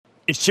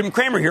It's Jim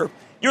Cramer here.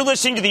 You're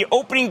listening to the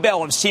opening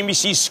bell of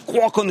CNBC's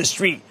Squawk on the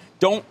Street.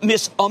 Don't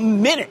miss a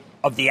minute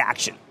of the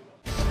action.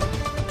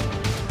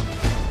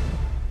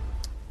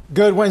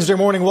 Good Wednesday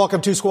morning. Welcome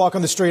to Squawk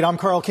on the Street. I'm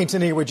Carl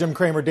Quintanilla with Jim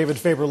Cramer, David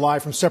Faber,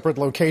 live from separate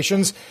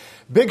locations.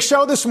 Big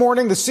show this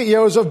morning. The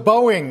CEOs of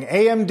Boeing,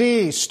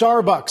 AMD,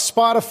 Starbucks,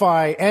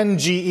 Spotify, and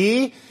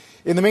GE.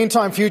 In the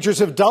meantime, futures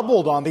have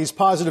doubled on these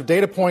positive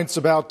data points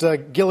about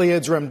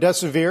Gilead's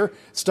remdesivir.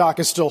 Stock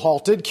is still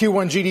halted.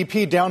 Q1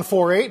 GDP down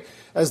 4.8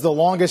 as the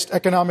longest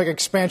economic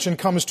expansion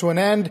comes to an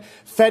end.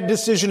 Fed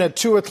decision at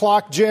 2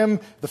 o'clock, Jim.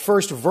 The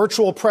first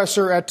virtual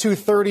presser at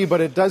 2:30,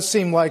 but it does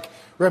seem like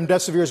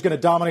remdesivir is going to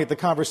dominate the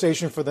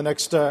conversation for the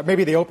next,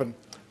 maybe the open.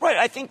 Right.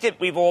 I think that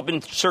we've all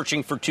been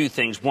searching for two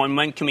things. One,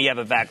 when can we have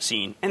a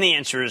vaccine? And the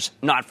answer is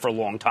not for a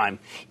long time.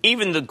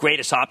 Even the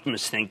greatest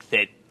optimists think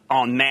that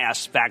en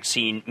masse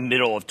vaccine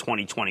middle of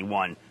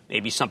 2021,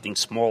 maybe something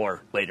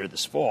smaller later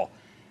this fall.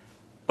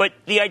 But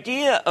the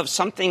idea of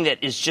something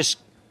that is just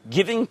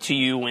giving to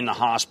you in the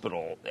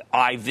hospital,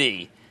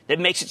 IV, that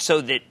makes it so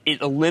that it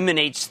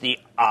eliminates the,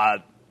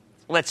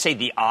 let's say,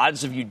 the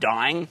odds of you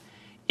dying,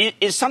 it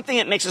is something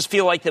that makes us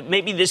feel like that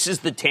maybe this is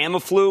the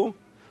Tamiflu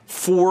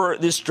for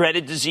this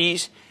dreaded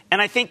disease.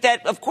 And I think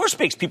that, of course,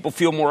 makes people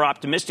feel more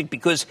optimistic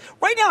because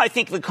right now I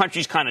think the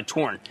country's kind of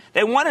torn.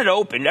 They want it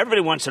open.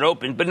 Everybody wants it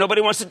open, but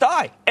nobody wants to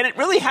die. And it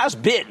really has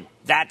been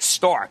that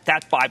stark,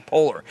 that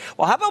bipolar.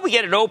 Well, how about we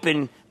get it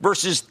open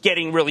versus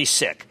getting really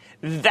sick?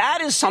 That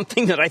is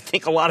something that I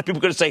think a lot of people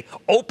are going to say,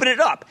 open it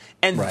up.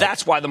 And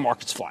that's why the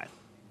market's flying.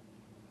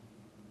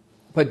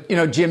 But, you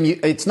know, Jim,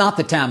 it's not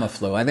the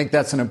Tamiflu. I think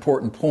that's an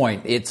important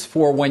point. It's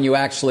for when you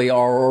actually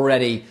are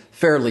already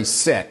fairly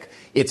sick.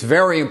 It's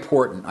very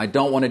important. I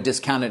don't want to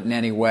discount it in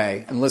any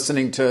way. And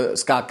listening to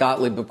Scott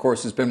Gottlieb, of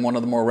course, who's been one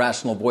of the more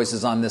rational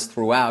voices on this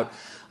throughout,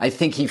 I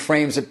think he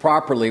frames it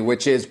properly,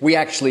 which is we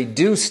actually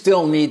do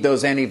still need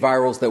those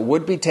antivirals that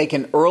would be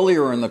taken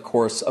earlier in the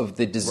course of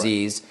the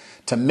disease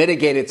to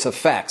mitigate its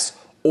effects.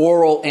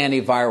 Oral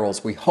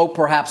antivirals. We hope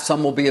perhaps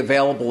some will be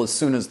available as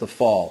soon as the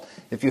fall.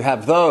 If you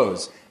have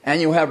those, and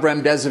you have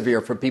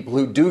remdesivir for people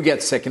who do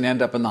get sick and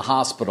end up in the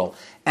hospital,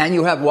 and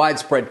you have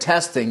widespread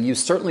testing, you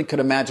certainly could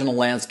imagine a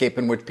landscape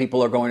in which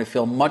people are going to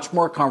feel much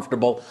more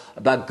comfortable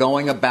about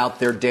going about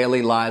their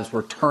daily lives,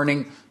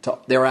 returning to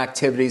their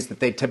activities that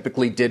they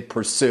typically did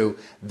pursue.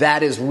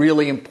 That is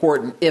really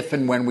important if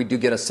and when we do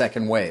get a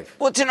second wave.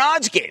 Well, it's an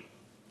odds game.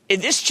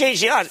 If this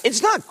changed the odds,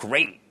 it's not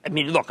great. I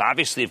mean, look,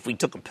 obviously, if we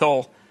took a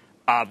pill,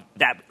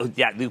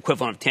 the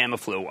equivalent of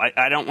Tamiflu.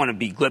 I don't want to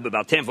be glib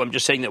about Tamiflu. I'm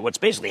just saying that what's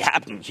basically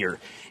happening here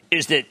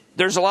is that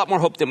there's a lot more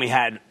hope than we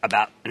had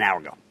about an hour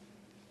ago.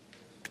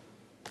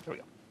 Here we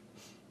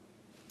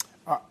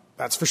go.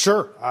 That's for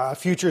sure.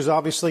 Futures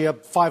obviously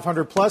up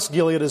 500 plus.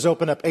 Gilead is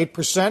open up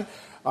 8%.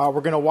 We're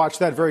going to watch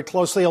that very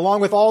closely, along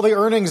with all the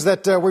earnings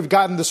that we've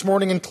gotten this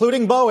morning,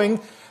 including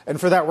Boeing.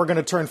 And for that, we're going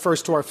to turn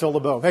first to our Phil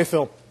LeBeau. Hey,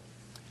 Phil.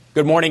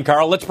 Good morning,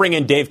 Carl. Let's bring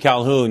in Dave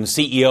Calhoun,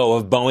 CEO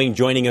of Boeing,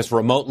 joining us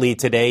remotely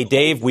today.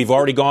 Dave, we've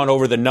already gone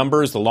over the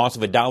numbers, the loss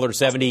of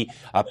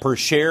 $1.70 per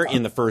share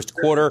in the first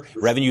quarter.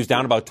 Revenue's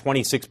down about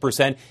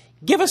 26%.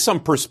 Give us some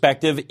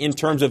perspective in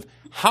terms of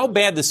how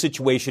bad the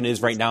situation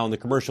is right now in the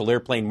commercial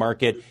airplane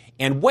market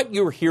and what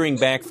you're hearing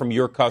back from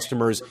your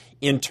customers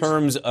in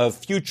terms of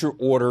future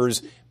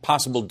orders,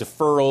 possible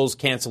deferrals,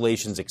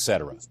 cancellations, et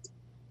cetera.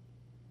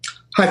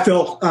 Hi,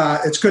 Phil.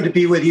 It's good to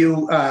be with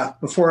you.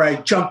 Before I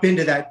jump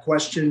into that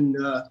question,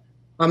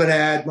 I'm going to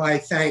add my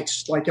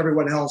thanks, like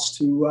everyone else,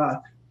 to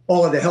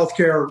all of the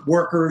healthcare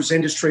workers,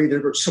 industry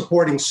that are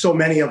supporting so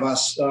many of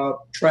us,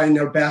 trying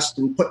their best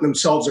and putting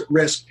themselves at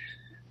risk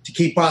to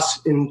keep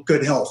us in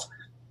good health.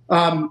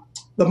 The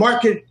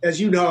market, as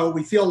you know,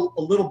 we feel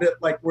a little bit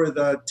like we're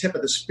the tip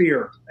of the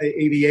spear,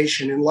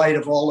 aviation, in light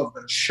of all of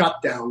the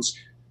shutdowns,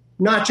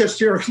 not just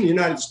here in the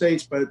United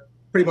States, but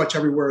pretty much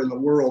everywhere in the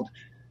world.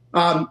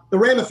 The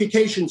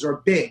ramifications are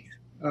big.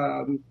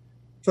 For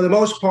the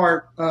most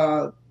part,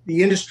 the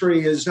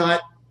industry is not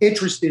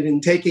interested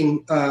in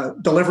taking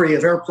delivery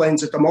of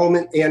airplanes at the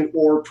moment and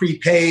or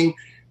prepaying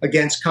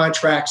against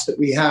contracts that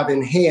we have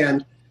in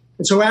hand.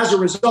 And so as a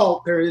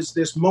result, there is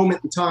this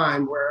moment in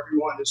time where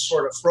everyone is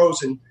sort of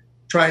frozen,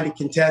 trying to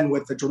contend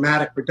with the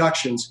dramatic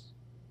reductions.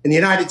 In the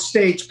United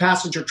States,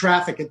 passenger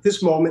traffic at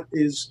this moment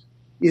is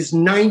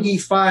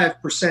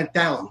 95%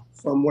 down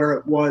from where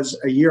it was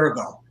a year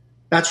ago.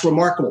 That's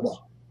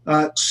remarkable.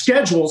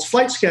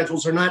 Flight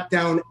schedules are not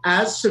down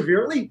as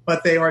severely,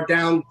 but they are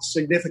down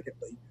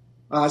significantly,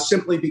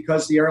 simply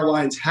because the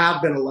airlines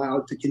have been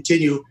allowed to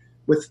continue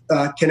with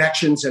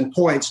connections and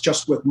points,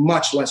 just with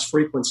much less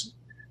frequency.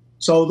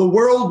 So the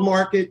world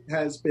market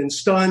has been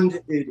stunned.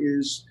 It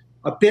is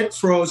a bit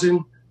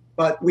frozen,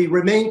 but we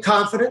remain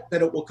confident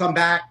that it will come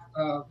back.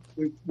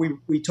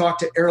 We talk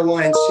to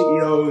airline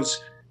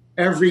CEOs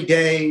every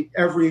day,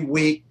 every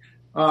week.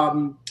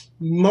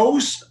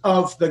 Most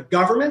of the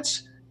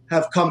governments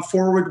have come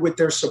forward with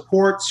their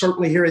support.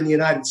 Certainly here in the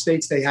United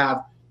States, they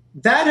have.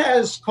 That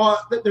has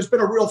caused, there's been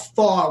a real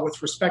thaw with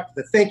respect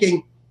to the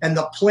thinking and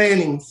the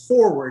planning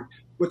forward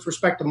with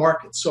respect to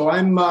markets. So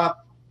I'm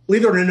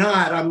believe it or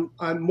not,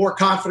 I'm more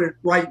confident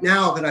right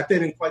now than I've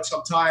been in quite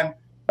some time,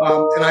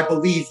 and I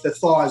believe the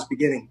thaw is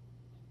beginning.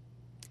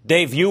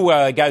 Dave, you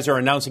guys are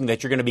announcing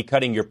that you're going to be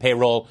cutting your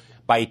payroll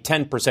by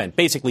 10%,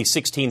 basically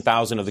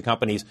 16,000 of the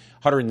company's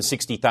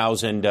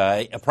 160,000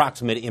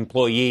 approximate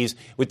employees,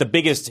 with the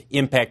biggest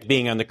impact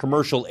being on the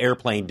commercial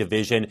airplane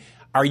division.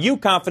 Are you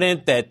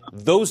confident that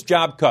those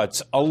job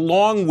cuts,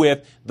 along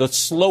with the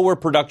slower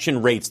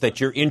production rates that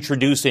you're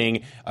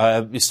introducing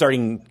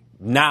starting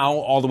now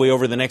all the way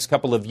over the next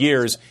couple of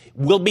years,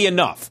 will be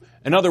enough?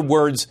 In other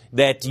words,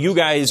 that you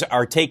guys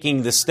are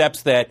taking the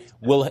steps that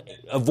will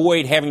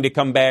avoid having to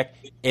come back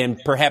and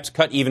perhaps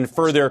cut even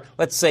further,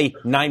 let's say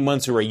 9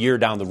 months or a year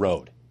down the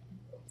road?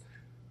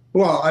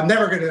 Well, I'm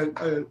never going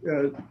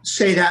to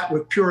say that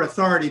with pure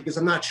authority because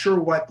I'm not sure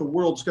what the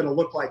world's going to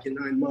look like in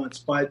 9 months.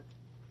 But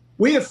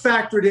we have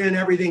factored in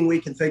everything we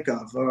can think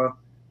of.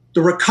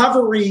 The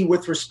recovery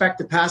with respect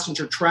to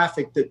passenger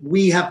traffic that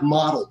we have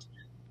modeled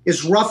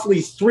is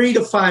roughly 3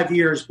 to 5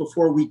 years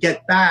before we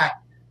get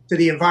back to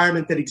the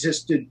environment that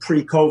existed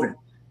pre-COVID.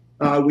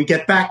 We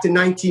get back to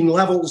 19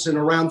 levels in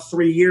around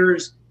 3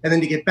 years, and then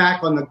to get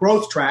back on the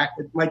growth track,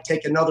 it might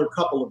take another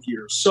couple of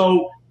years.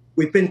 So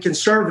we've been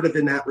conservative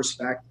in that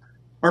respect.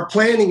 Our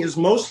planning is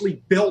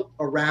mostly built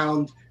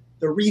around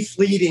the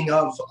refleeting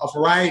of a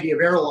variety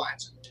of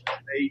airlines.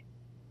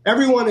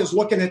 Everyone is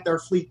looking at their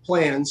fleet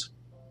plans.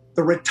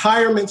 The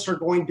retirements are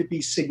going to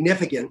be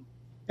significant.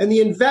 And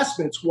the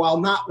investments, while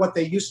not what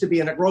they used to be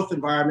in a growth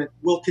environment,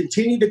 will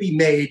continue to be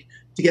made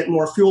to get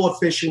more fuel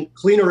efficient,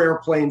 cleaner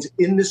airplanes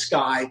in the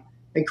sky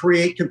and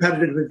create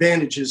competitive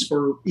advantages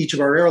for each of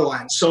our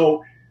airlines.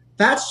 So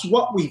that's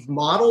what we've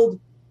modeled.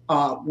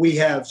 We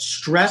have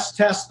stress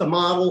tested the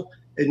model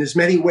in as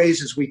many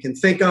ways as we can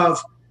think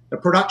of. The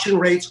production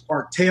rates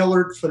are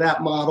tailored for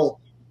that model.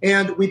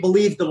 And we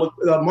believe the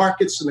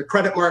markets and the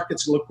credit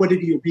markets and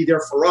liquidity will be there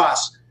for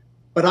us.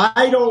 But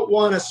I don't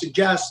want to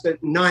suggest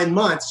that in 9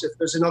 months, if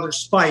there's another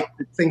spike,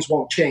 that things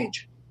won't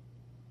change.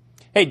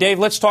 Hey, Dave,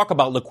 let's talk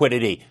about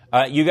liquidity.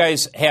 You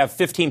guys have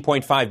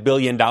 $15.5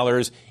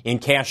 billion in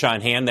cash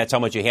on hand. That's how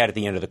much you had at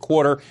the end of the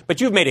quarter. But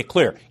you've made it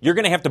clear you're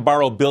going to have to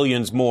borrow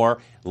billions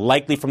more,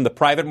 likely from the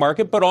private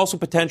market, but also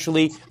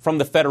potentially from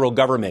the federal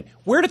government.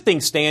 Where do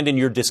things stand in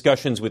your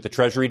discussions with the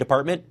Treasury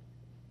Department?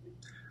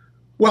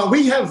 Well,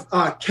 we have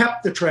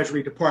kept the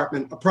Treasury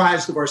Department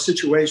apprised of our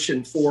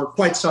situation for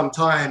quite some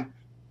time.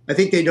 I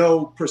think they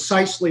know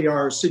precisely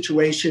our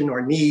situation,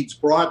 our needs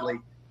broadly.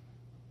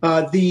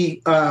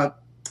 The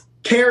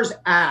CARES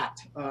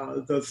Act,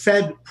 the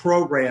Fed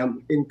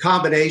program in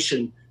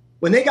combination,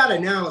 when they got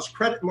announced,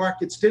 credit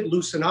markets did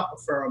loosen up a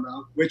fair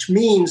amount, which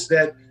means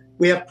that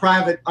we have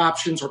private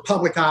options or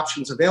public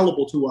options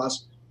available to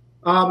us.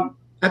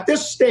 At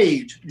this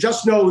stage,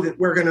 just know that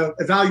we're going to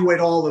evaluate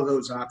all of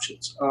those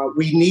options.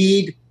 We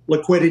need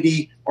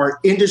liquidity. Our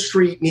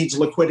industry needs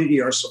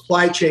liquidity. Our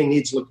supply chain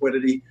needs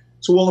liquidity.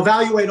 So we'll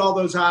evaluate all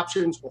those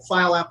options. We'll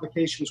file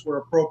applications where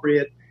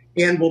appropriate,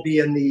 and we'll be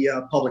in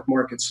the public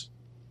markets.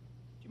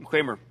 Jim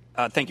Cramer,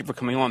 thank you for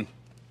coming on.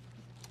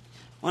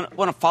 I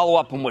want to follow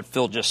up on what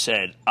Phil just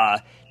said.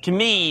 To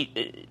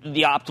me,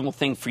 the optimal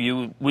thing for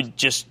you would,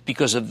 just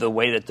because of the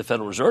way that the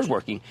Federal Reserve is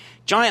working,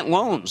 giant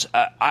loans.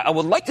 I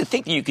would like to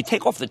think that you could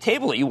take off the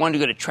table that you want to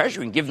go to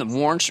Treasury and give them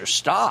warrants or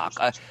stock.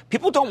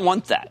 People don't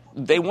want that.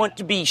 They want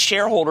to be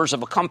shareholders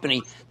of a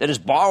company that is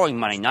borrowing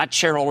money, not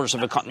shareholders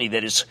of a company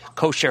that is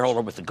co-shareholder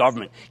with the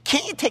government.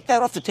 Can't you take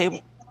that off the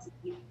table?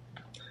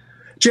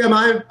 Jim,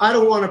 I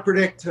don't want to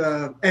predict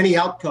any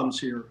outcomes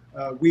here.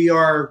 We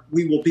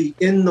will be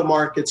in the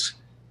markets.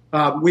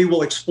 We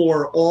will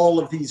explore all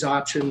of these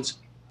options.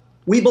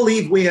 We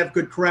believe we have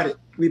good credit.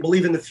 We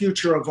believe in the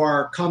future of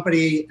our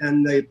company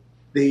and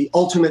the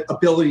ultimate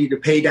ability to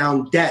pay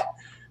down debt.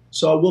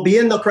 So we'll be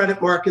in the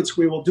credit markets.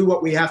 We will do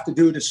what we have to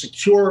do to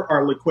secure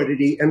our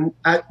liquidity, and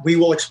we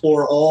will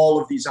explore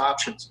all of these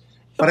options.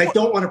 But I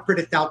don't want to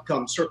predict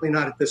outcomes, certainly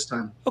not at this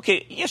time.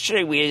 Okay,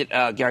 yesterday we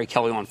had Gary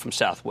Kelly on from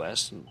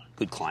Southwest, a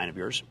good client of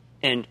yours.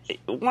 And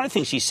one of the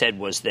things he said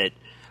was that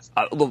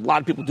a lot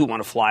of people do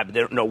want to fly, but they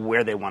don't know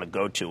where they want to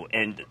go to.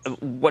 And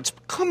what's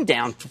come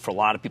down to, for a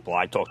lot of people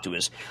I talk to,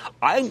 is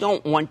I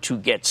don't want to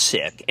get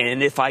sick.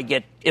 And if I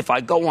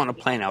go on a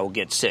plane, I will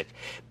get sick.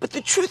 But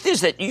the truth is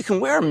that you can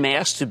wear a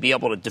mask to be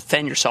able to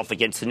defend yourself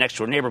against the next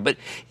door neighbor. But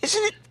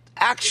isn't it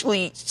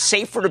actually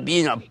safer to be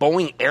in a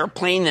Boeing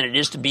airplane than it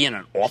is to be in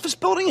an office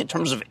building in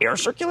terms of air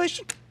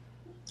circulation?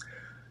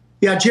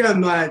 Yeah,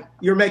 Jim,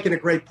 you're making a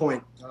great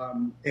point.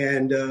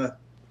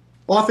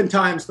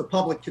 Oftentimes, the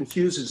public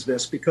confuses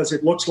this because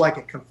it looks like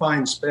a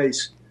confined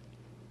space.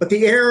 But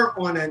the air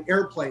on an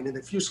airplane, in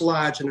the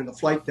fuselage and in the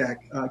flight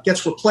deck,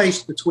 gets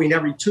replaced between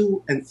every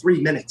 2 and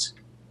 3 minutes.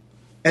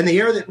 And the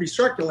air that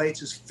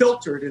recirculates is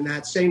filtered in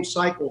that same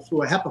cycle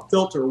through a HEPA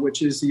filter,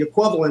 which is the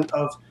equivalent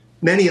of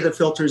many of the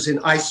filters in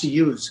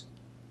ICUs.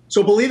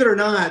 So believe it or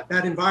not,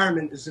 that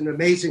environment is an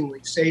amazingly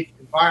safe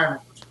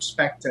environment with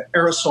respect to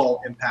aerosol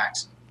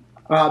impacts.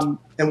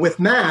 And with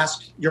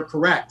masks, you're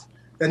correct.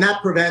 And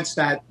that prevents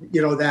that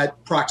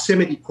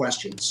proximity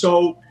question.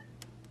 So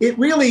it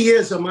really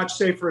is a much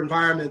safer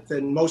environment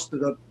than most of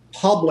the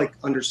public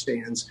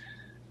understands.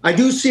 I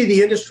do see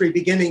the industry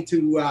beginning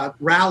to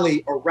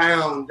rally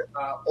around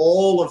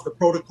all of the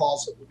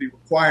protocols that will be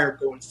required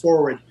going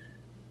forward.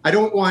 I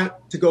don't want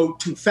to go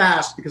too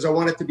fast because I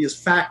want it to be as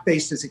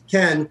fact-based as it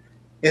can.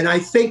 And I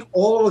think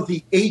all of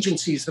the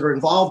agencies that are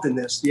involved in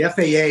this, the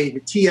FAA,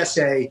 the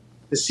TSA,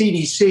 the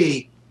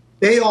CDC,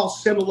 they all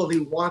similarly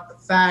want the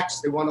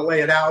facts. They want to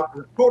lay it out.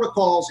 And the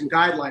protocols and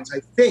guidelines, I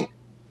think,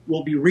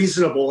 will be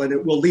reasonable, and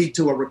it will lead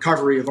to a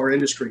recovery of our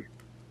industry.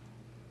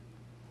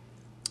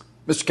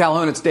 Mr.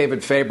 Calhoun, it's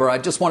David Faber. I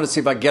just want to see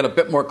if I get a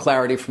bit more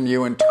clarity from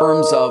you in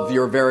terms of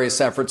your various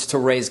efforts to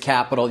raise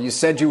capital. You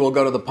said you will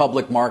go to the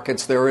public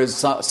markets. There is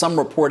some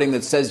reporting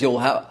that says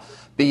you'll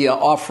be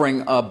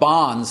offering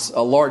bonds,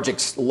 a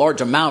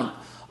large amount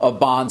of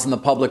bonds in the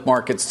public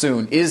markets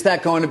soon. Is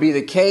that going to be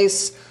the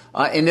case?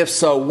 And if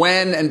so,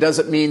 when? And does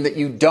it mean that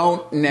you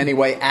don't in any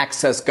way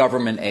access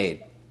government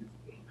aid?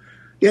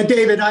 Yeah,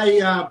 David,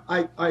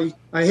 I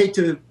hate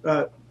to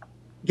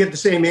give the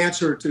same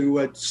answer to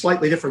a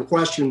slightly different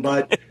question,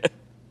 but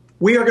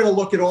we are going to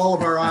look at all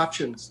of our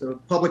options. The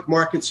public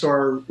markets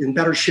are in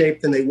better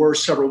shape than they were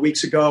several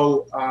weeks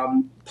ago,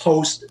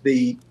 post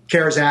the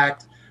CARES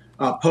Act,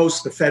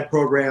 post the Fed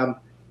program.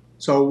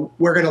 So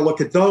we're going to look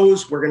at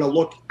those. We're going to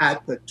look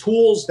at the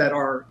tools that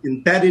are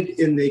embedded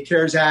in the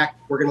CARES Act.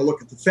 We're going to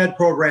look at the Fed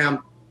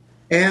program,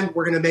 and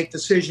we're going to make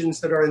decisions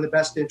that are in the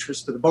best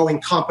interest of the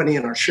Boeing company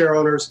and our share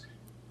owners.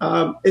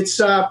 I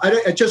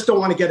just don't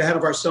want to get ahead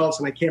of ourselves,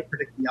 and I can't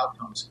predict the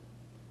outcomes.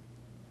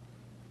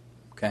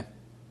 Okay.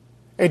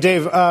 Hey,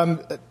 Dave,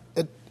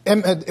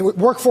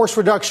 workforce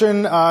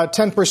reduction,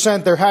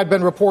 10%. There had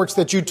been reports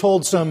that you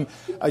told some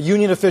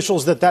union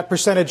officials that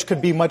percentage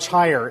could be much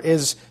higher.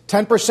 Is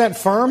 10%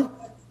 firm?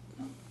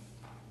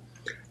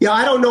 Yeah,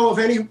 I don't know of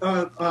any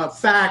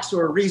facts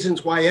or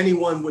reasons why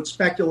anyone would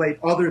speculate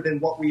other than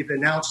what we've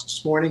announced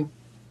this morning,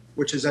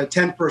 which is a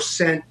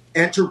 10%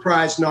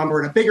 enterprise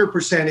number and a bigger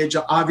percentage,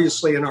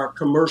 obviously, in our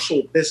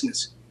commercial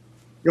business.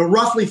 You know,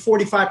 roughly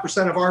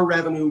 45% of our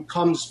revenue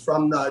comes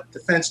from the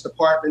Defense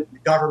Department, the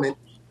government,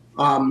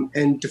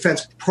 and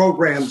defense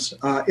programs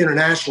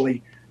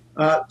internationally.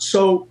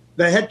 So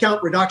the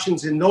headcount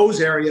reductions in those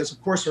areas, of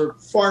course, are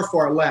far,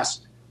 far less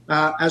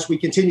as we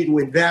continue to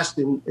invest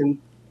in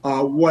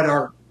what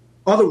are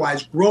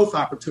otherwise growth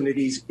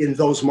opportunities in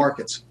those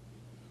markets.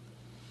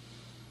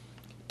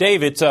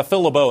 Dave, it's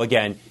Phil LeBeau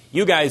again.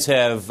 You guys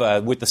have,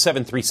 with the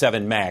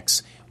 737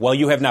 MAX, while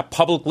you have not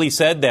publicly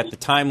said that the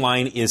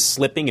timeline is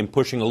slipping and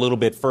pushing a little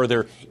bit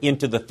further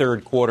into the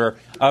third quarter,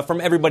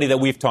 from everybody that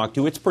we've talked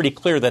to, it's pretty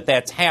clear that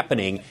that's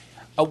happening.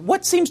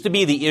 What seems to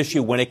be the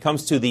issue when it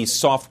comes to these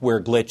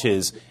software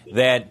glitches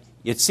that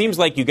it seems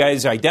like you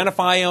guys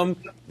identify them,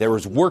 there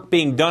was work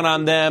being done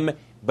on them,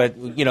 but,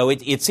 you know,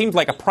 it seems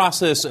like a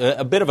process,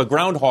 a bit of a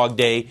Groundhog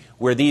Day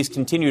where these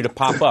continue to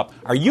pop up.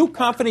 Are you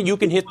confident you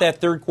can hit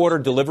that third quarter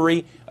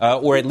delivery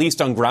or at least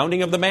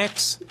ungrounding of the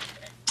MAX?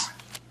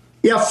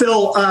 Yeah,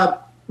 Phil,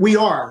 we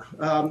are.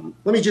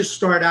 Let me just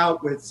start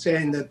out with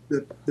saying that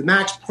the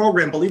MAX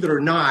program, believe it or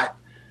not,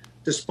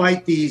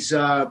 despite these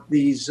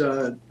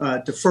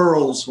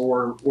deferrals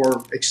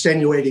or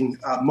extenuating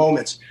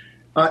moments,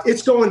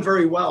 it's going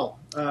very well.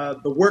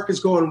 The work is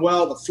going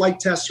well. The flight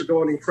tests are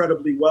going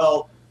incredibly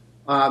well.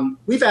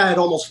 We've had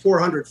almost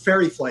 400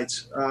 ferry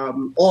flights,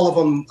 all of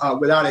them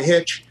without a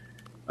hitch.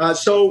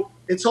 So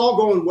it's all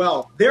going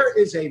well. There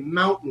is a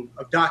mountain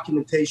of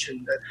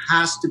documentation that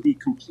has to be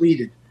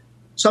completed.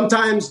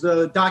 Sometimes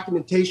the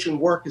documentation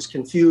work is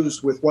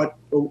confused with what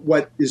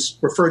is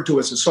referred to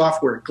as a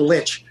software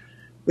glitch.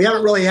 We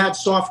haven't really had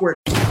software.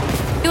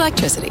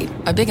 Electricity,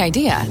 a big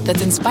idea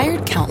that's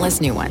inspired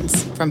countless new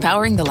ones. From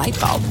powering the light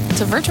bulb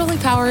to virtually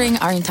powering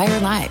our entire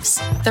lives.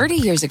 30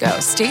 years ago,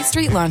 State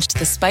Street launched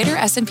the Spider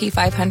S&P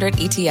 500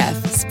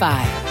 ETF,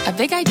 SPY. A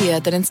big idea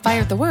that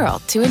inspired the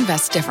world to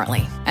invest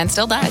differently. And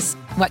still does.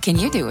 What can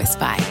you do with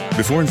SPY?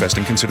 Before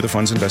investing, consider the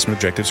fund's investment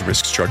objectives,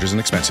 risks, charges, and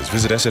expenses.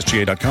 Visit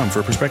ssga.com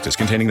for a prospectus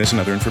containing this and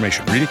other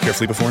information. Read it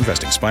carefully before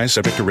investing. SPY is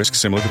subject to risks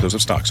similar to those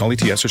of stocks. All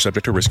ETFs are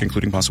subject to risk,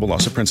 including possible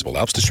loss of principal.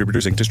 Alps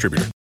Distributors, Inc.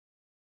 Distributor.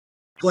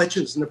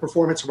 Glitches in the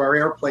performance of our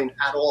airplane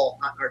at all,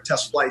 not in our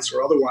test flights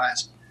or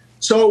otherwise.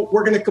 So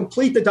we're going to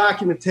complete the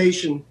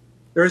documentation.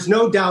 There is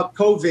no doubt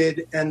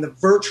COVID and the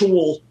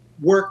virtual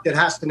work that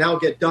has to now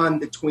get done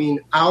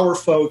between our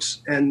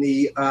folks and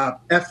the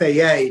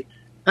FAA,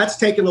 that's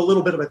taken a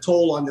little bit of a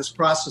toll on this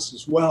process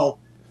as well.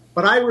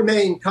 But I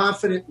remain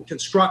confident and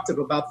constructive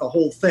about the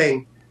whole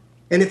thing.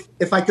 And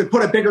if I could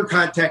put a bigger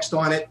context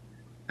on it,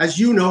 as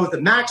you know, the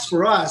MAX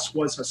for us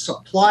was a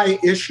supply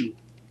issue.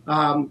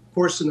 Of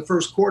course, in the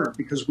first quarter,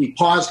 because we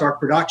paused our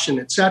production,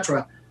 et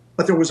cetera.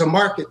 But there was a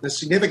market, a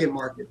significant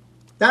market.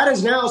 That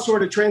has now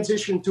sort of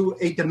transitioned to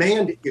a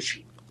demand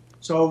issue.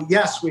 So,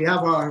 yes, we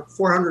have our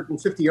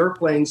 450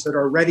 airplanes that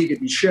are ready to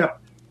be shipped.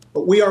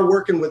 But we are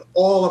working with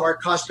all of our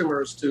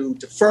customers to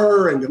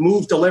defer and to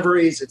move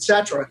deliveries, et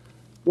cetera.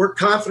 We're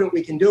confident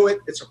we can do it.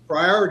 It's a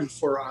priority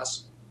for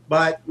us.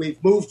 But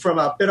we've moved from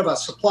a bit of a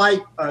supply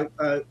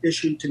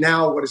issue to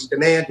now what is a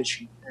demand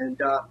issue. And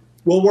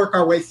we'll work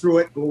our way through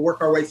it. We'll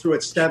work our way through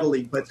it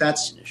steadily. But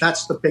that's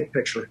the big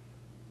picture.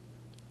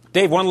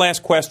 Dave, one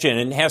last question,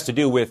 and it has to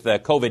do with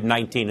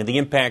COVID-19 and the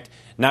impact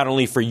not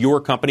only for your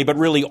company, but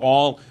really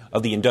all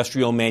of the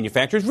industrial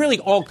manufacturers, really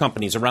all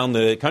companies around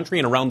the country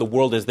and around the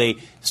world as they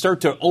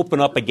start to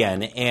open up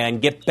again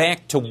and get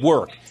back to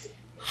work.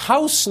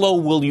 How slow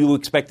will you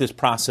expect this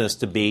process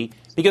to be?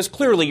 Because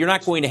clearly you're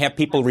not going to have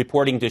people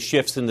reporting to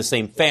shifts in the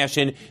same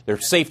fashion. There are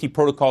safety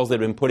protocols that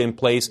have been put in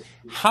place.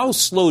 How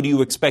slow do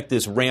you expect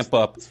this ramp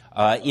up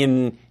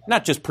in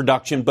not just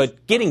production,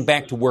 but getting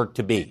back to work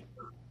to be?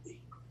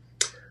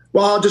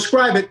 Well, I'll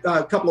describe it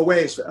a couple of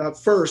ways.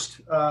 First,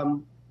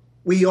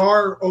 we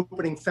are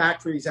opening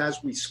factories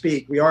as we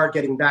speak. We are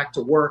getting back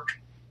to work.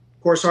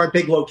 Of course, our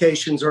big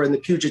locations are in the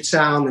Puget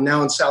Sound and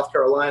now in South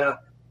Carolina.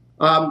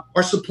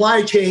 Our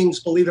supply chains,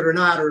 believe it or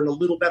not, are in a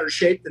little better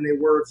shape than they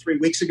were 3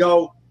 weeks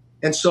ago.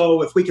 And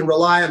so if we can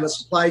rely on the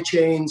supply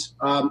chains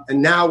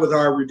and now with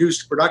our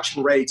reduced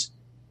production rates,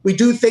 we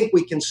do think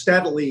we can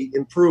steadily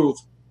improve.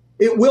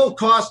 It will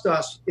cost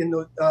us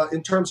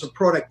in terms of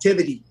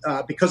productivity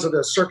because of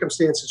the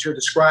circumstances you're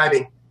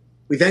describing.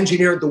 We've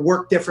engineered the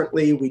work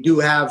differently. We do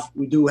have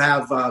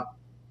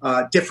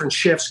different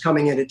shifts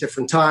coming in at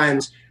different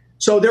times.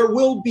 So there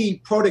will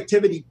be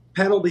productivity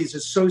penalties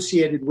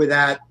associated with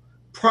that,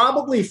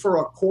 probably for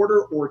a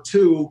quarter or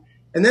two.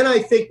 And then I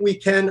think we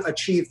can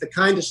achieve the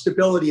kind of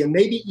stability and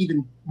maybe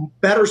even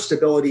better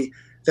stability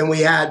than we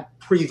had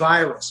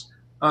pre-virus,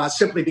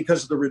 simply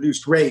because of the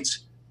reduced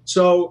rates.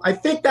 So I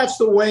think that's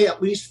the way,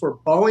 at least for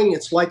Boeing,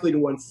 it's likely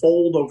to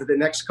unfold over the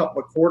next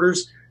couple of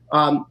quarters.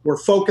 We're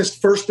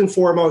focused first and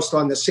foremost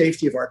on the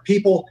safety of our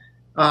people.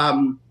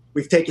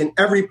 We've taken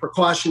every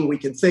precaution we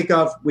can think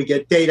of. We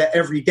get data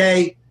every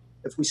day.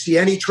 If we see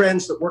any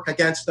trends that work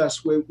against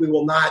us, we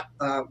will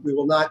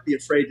not be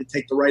afraid to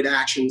take the right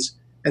actions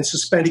and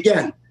suspend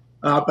again.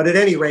 But at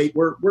any rate,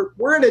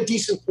 we're in a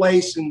decent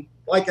place. And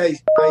like I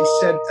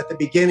said at the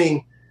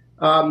beginning,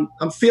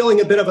 I'm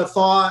feeling a bit of a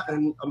thaw,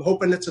 and I'm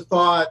hoping it's a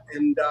thaw,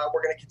 and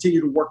we're going to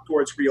continue to work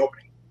towards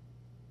reopening.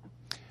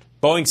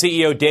 Boeing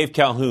CEO Dave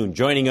Calhoun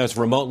joining us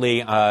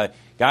remotely.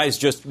 Guys,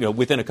 just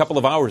within a couple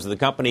of hours of the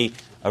company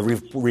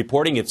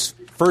reporting its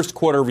first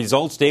quarter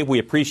results. Dave, we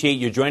appreciate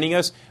you joining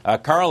us.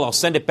 Carl, I'll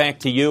send it back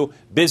to you.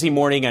 Busy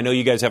morning. I know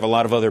you guys have a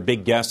lot of other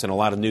big guests and a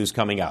lot of news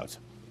coming out.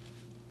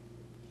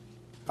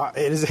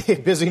 It is a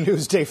busy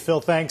news day, Phil.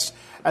 Thanks,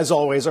 as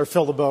always, our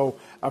Phil LeBeau,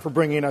 for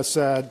bringing us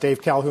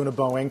Dave Calhoun of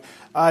Boeing.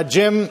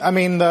 Jim, I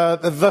mean,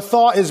 the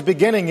thaw is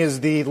beginning is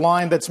the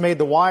line that's made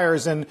the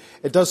wires, and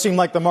it does seem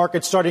like the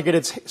market's starting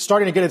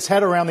to get its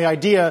head around the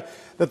idea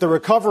that the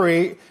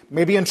recovery,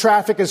 maybe in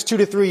traffic, is 2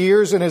 to 3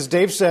 years, and as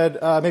Dave said,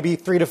 maybe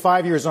 3 to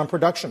 5 years on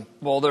production.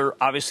 Well, there are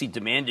obviously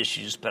demand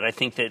issues, but I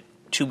think that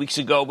 2 weeks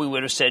ago we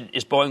would have said,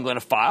 is Boeing going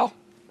to file?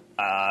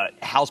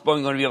 How's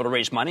Boeing going to be able to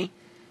raise money?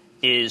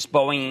 Is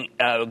Boeing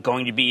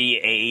going to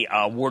be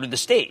a ward of the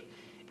state?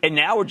 And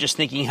now we're just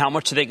thinking, how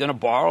much are they going to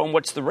borrow and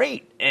what's the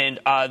rate? And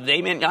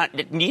they may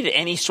not need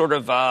any sort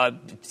of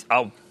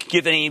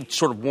give any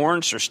sort of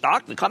warrants or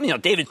stock to the company. Now,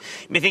 David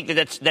may think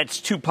that that's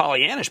too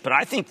Pollyannish, but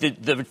I think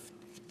that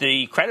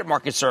the credit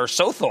markets are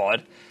so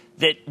thawed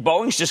that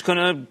Boeing's just going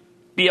to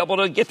be able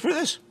to get through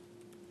this.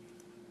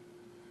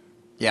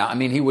 Yeah, I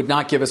mean, he would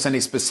not give us any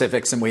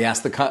specifics, and we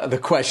asked the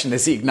question,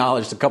 as he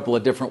acknowledged, a couple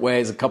of different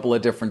ways, a couple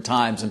of different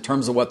times. In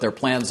terms of what their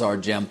plans are,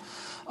 Jim,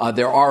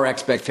 there are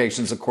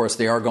expectations, of course,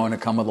 they are going to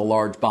come with a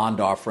large bond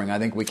offering. I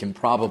think we can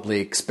probably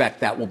expect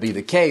that will be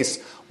the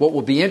case. What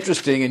will be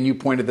interesting, and you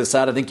pointed this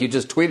out, I think you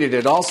just tweeted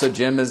it also,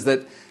 Jim, is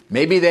that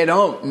maybe they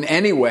don't in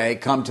any way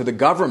come to the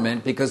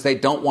government because they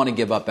don't want to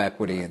give up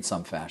equity in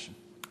some fashion.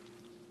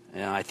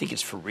 Yeah, I think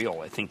it's for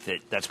real. I think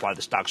that's why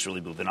the stock's really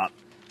moving up.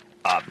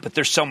 But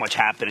there's so much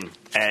happening,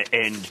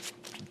 and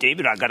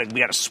David,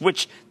 we got to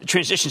switch. The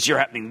transitions here are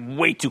happening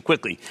way too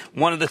quickly.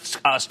 One of the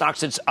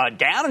stocks that's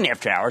down in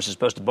after hours, as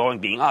opposed to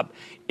Boeing being up,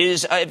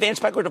 is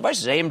Advanced Micro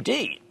Devices,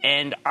 AMD,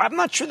 and I'm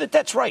not sure that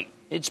that's right.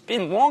 It's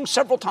been wrong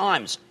several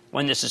times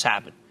when this has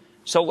happened.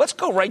 So let's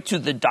go right to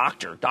the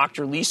doctor,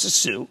 Dr. Lisa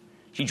Su.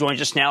 She joins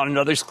us now in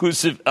another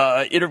exclusive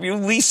interview.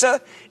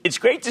 Lisa, it's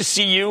great to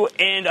see you,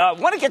 and I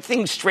want to get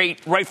things straight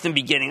right from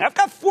the beginning. I've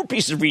got 4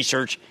 pieces of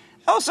research.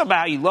 Tell us about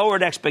how you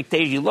lowered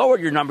expectations, you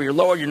lowered your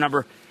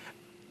number.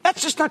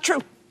 That's just not true.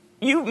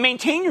 You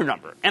maintain your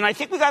number. And I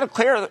think we got to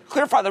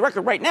clarify the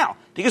record right now,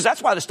 because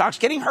that's why the stock's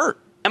getting hurt.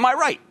 Am I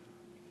right?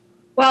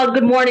 Well,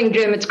 good morning,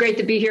 Jim. It's great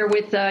to be here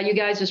with you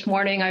guys this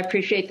morning. I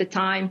appreciate the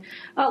time.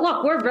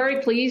 Look, we're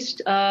very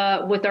pleased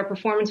with our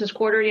performance this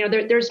quarter.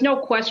 There's no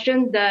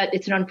question that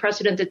it's an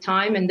unprecedented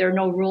time and there are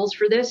no rules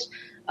for this.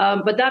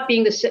 But that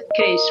being the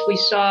case, we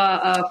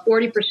saw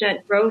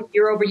 40% growth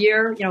year over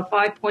year,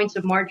 5 points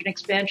of margin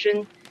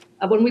expansion.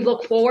 When we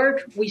look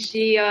forward, we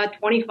see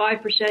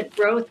 25%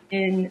 growth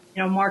in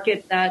a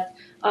market that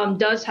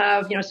does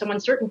have some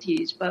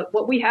uncertainties. But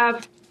what we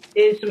have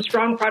is some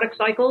strong product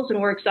cycles,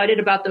 and we're excited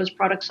about those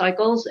product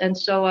cycles. And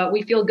so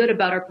we feel good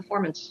about our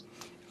performance.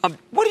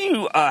 What do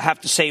you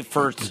have to say,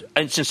 for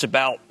instance,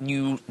 about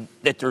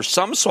that there's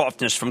some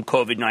softness from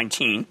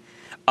COVID-19?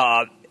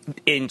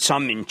 in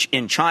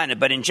China.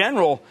 But in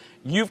general,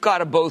 you've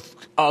got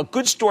a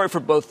good story for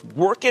both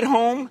work at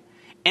home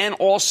and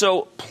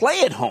also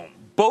play at home.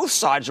 Both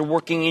sides are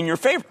working in your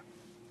favor.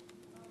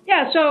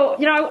 Yeah, so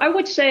I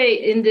would say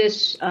in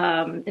this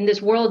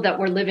world that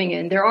we're living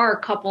in, there are a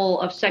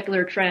couple of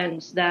secular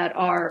trends that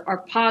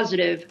are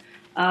positive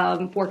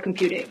for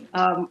computing.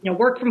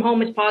 Work from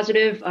home is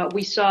positive.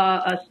 We saw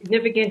a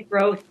significant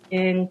growth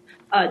in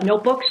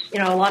notebooks.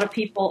 A lot of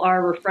people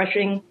are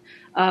refreshing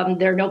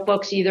their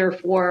notebooks either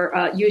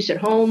for use at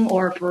home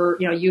or for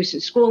use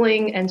in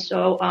schooling, and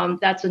so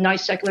that's a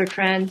nice secular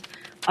trend.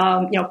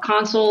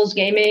 Consoles,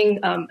 gaming,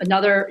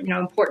 another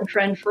important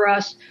trend for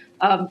us.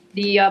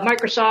 The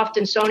Microsoft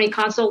and Sony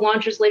console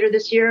launches later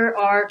this year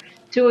are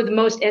two of the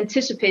most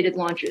anticipated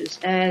launches.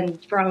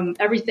 And from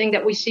everything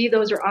that we see,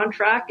 those are on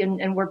track,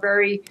 and we're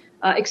very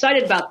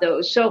excited about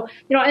those. So,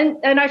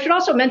 and I should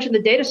also mention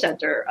the data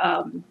center,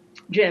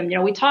 Jim.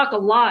 We talk a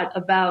lot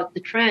about the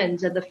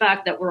trends and the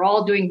fact that we're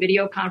all doing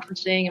video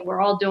conferencing and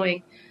we're all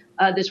doing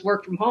this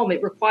work from home.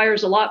 It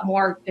requires a lot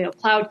more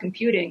cloud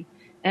computing,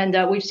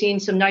 and we've seen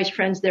some nice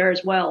trends there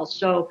as well.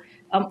 So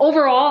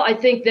overall, I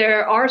think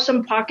there are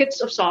some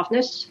pockets of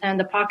softness, and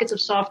the pockets of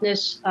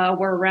softness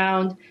were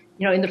around,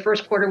 in the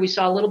first quarter, we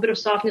saw a little bit of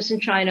softness in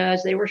China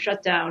as they were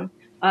shut down.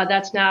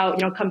 That's now,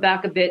 come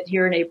back a bit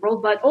here in April.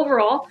 But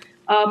overall,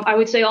 I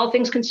would say all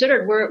things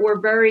considered, we're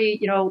very,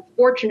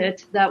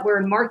 fortunate that we're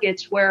in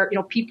markets where,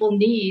 people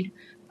need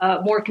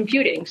more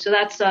computing. So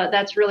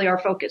that's really our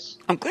focus.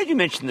 I'm glad you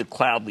mentioned the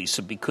cloud,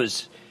 Lisa,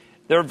 because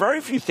there are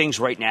very few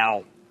things right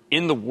now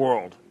in the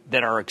world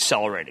that are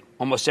accelerating.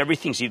 Almost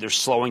everything's either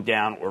slowing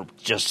down or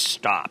just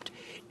stopped.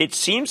 It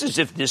seems as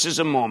if this is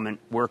a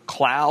moment where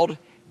cloud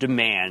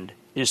demand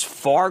is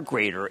far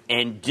greater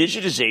and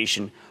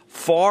digitization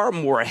far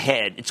more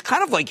ahead. It's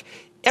kind of like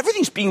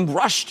everything's being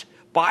rushed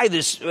by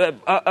this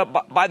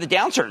by the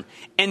downturn,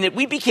 and that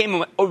we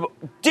became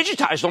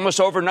digitized almost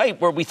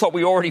overnight where we thought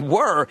we already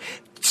were.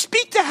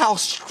 Speak to how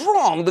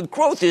strong the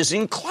growth is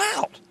in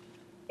cloud.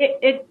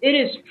 It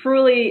is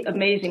truly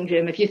amazing,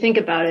 Jim. If you think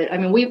about it, I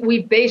mean,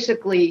 we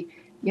basically,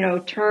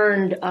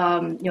 turned,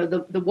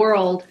 the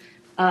world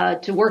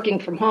to working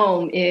from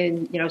home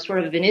in,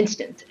 sort of an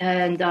instant.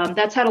 And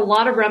that's had a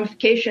lot of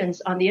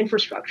ramifications on the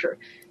infrastructure.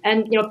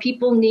 And,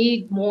 people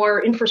need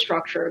more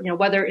infrastructure,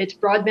 whether it's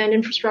broadband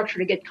infrastructure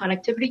to get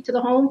connectivity to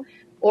the home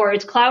or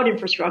it's cloud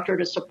infrastructure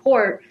to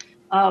support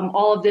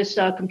all of this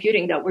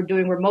computing that we're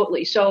doing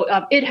remotely. So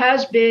it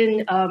has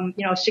been,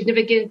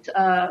 significant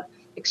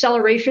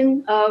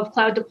acceleration of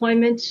cloud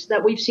deployments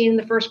that we've seen in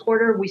the first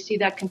quarter. We see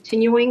that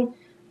continuing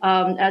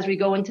as we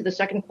go into the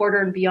second quarter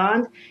and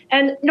beyond.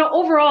 And,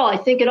 overall, I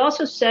think it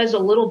also says a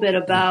little bit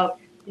about,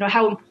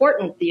 how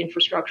important the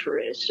infrastructure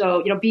is.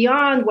 So,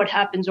 beyond what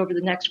happens over the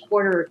next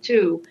quarter or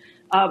two,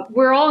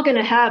 we're all going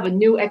to have a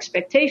new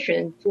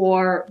expectation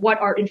for what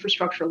our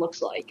infrastructure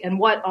looks like and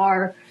what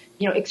our,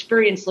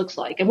 experience looks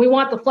like. And we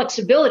want the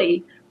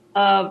flexibility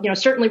of,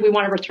 certainly we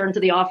want to return to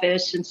the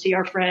office and see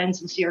our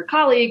friends and see our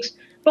colleagues,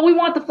 but we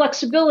want the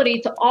flexibility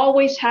to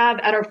always have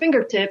at our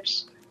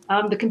fingertips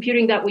the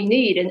computing that we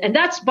need. And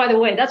that's, by the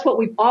way, that's what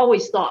we've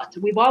always thought.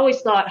 We've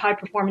always thought high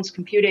performance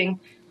computing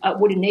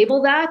would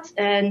enable that.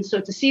 And so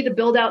to see the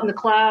build out in the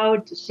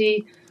cloud, to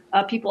see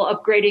people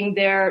upgrading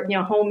their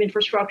home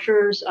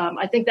infrastructures,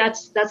 I think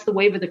that's the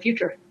wave of the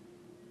future.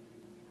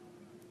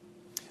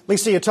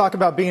 Lisa, you talk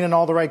about being in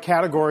all the right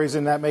categories,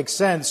 and that makes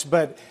sense.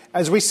 But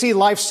as we see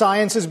life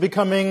sciences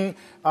becoming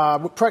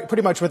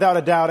pretty much without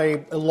a doubt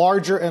a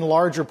larger and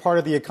larger part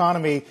of the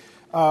economy,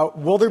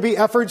 will there be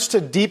efforts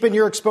to deepen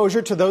your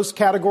exposure to those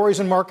categories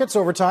and markets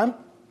over time?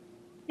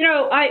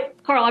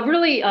 Carl, I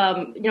really,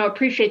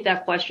 appreciate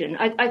that question.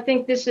 I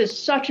think this is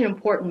such an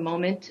important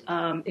moment.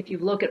 If you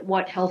look at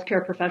what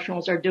healthcare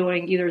professionals are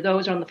doing, either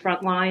those on the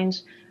front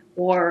lines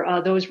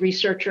or those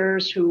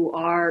researchers who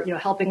are,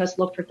 helping us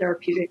look for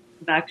therapeutic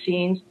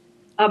vaccines.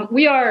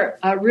 We are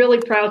really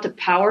proud to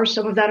power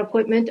some of that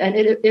equipment, and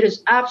it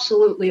is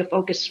absolutely a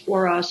focus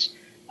for us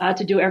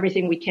to do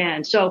everything we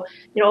can. So,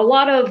 a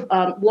lot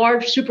of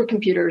large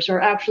supercomputers are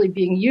actually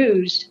being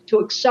used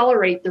to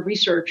accelerate the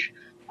research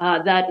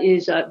that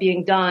is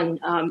being done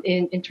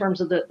in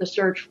terms of the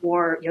search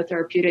for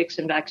therapeutics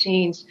and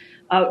vaccines.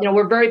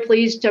 We're very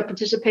pleased to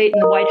participate in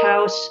the White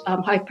House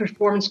High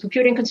Performance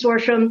Computing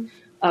Consortium.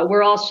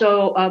 We're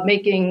also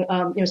making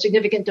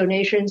significant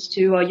donations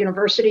to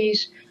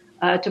universities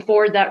to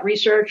forward that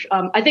research.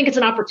 I think it's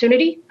an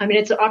opportunity. I mean,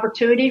 it's an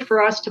opportunity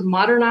for us to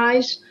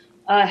modernize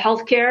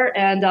healthcare,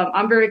 and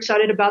I'm very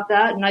excited about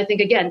that. And I think,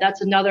 again,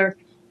 that's another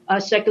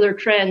secular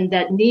trend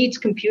that needs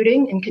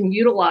computing and can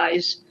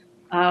utilize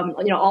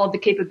all of the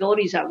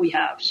capabilities that we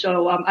have.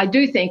 So I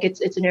do think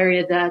it's an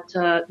area that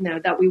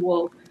that we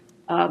will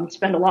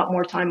spend a lot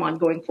more time on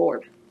going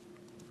forward.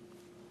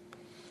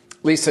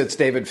 Lisa, it's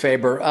David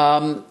Faber.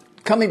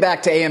 Coming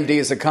back to AMD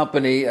as a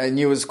company, and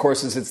you, of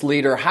course, as its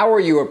leader, how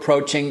are you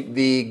approaching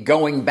the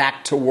going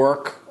back to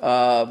work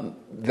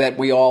that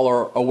we all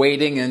are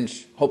awaiting and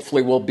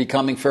hopefully will be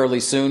coming fairly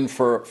soon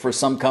for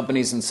some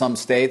companies in some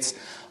states?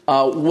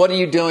 What are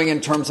you doing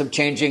in terms of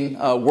changing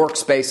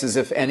workspaces,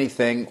 if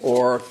anything,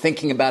 or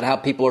thinking about how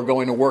people are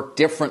going to work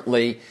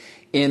differently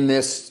in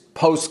this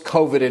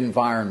post-COVID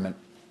environment?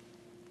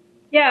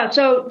 Yeah,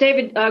 so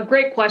David,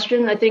 great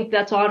question. I think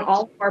that's on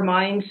all of our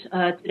minds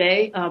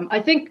today.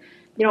 I think,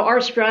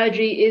 our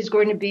strategy is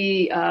going to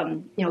be,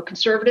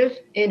 conservative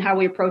in how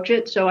we approach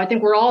it. So I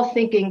think we're all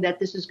thinking that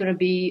this is going to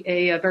be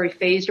a very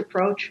phased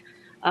approach.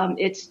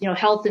 It's,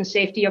 health and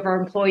safety of our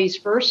employees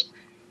first.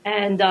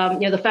 And,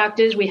 the fact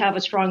is we have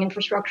a strong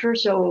infrastructure,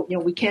 so,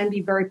 we can be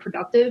very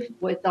productive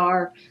with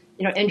our,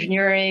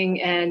 engineering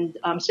and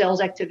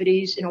sales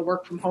activities in a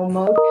work from home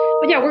mode.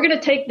 But yeah, we're going to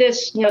take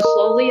this,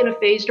 slowly in a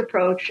phased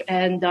approach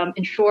and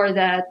ensure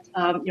that,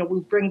 we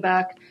bring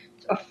back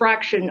a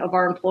fraction of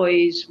our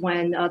employees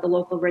when the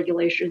local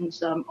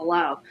regulations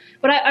allow.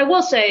 But I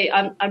will say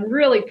I'm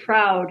really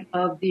proud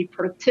of the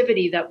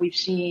productivity that we've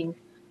seen,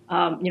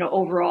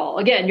 overall.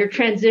 Again, you're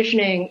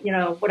transitioning,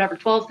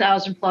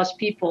 12,000 plus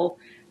people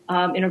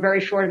in a very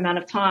short amount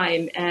of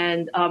time.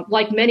 And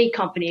like many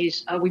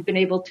companies, we've been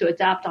able to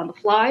adapt on the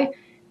fly.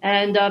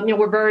 And,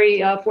 we're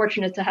very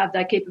fortunate to have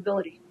that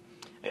capability.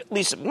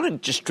 Lisa, I want to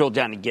just drill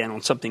down again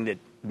on something that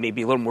may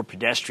be a little more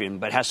pedestrian,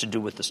 but has to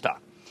do with the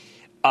stock.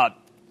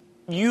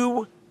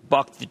 You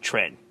bucked the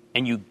trend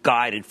and you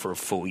guided for a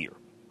full year.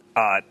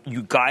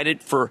 You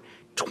guided for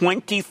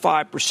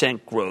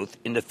 25% growth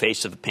in the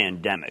face of a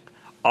pandemic.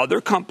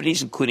 Other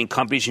companies, including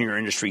companies in your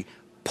industry,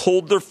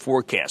 pulled their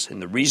forecast.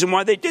 And the reason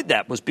why they did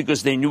that was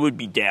because they knew it would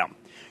be down.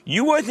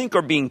 You, I think,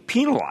 are being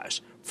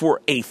penalized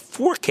for a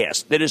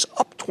forecast that is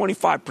up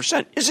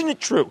 25%. Isn't it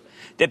true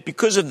that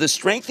because of the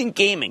strength in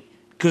gaming,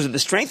 because of the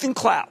strength in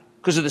cloud,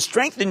 because of the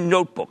strength in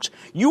notebooks,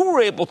 you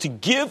were able to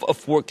give a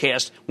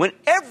forecast when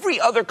every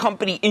other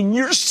company in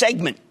your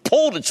segment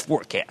pulled its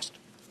forecast?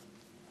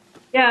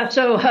 Yeah,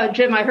 so,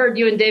 Jim, I heard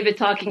you and David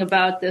talking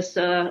about this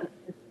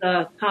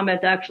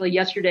comment actually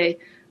yesterday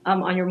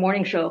on your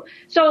morning show.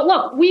 So,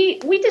 look, we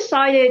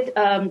decided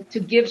to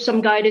give some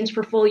guidance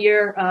for full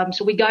year.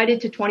 So we guided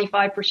to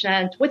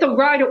 25% with a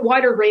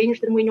wider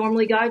range than we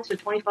normally guide, so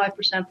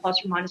 25%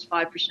 plus or minus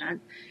 5%.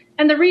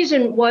 And the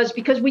reason was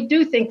because we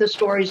do think the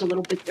story is a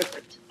little bit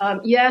different.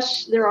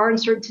 Yes, there are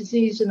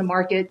uncertainties in the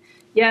market.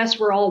 Yes,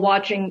 we're all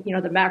watching,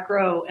 the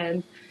macro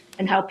and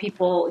how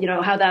people,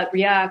 how that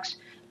reacts.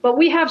 But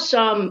we have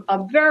some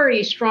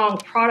very strong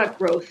product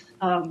growth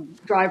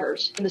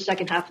drivers in the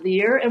second half of the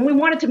year, and we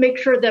wanted to make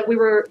sure that we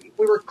were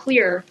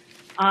clear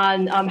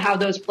on how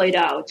those played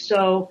out.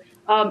 So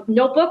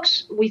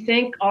notebooks, we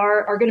think,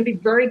 are going to be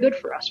very good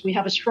for us. We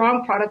have a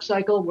strong product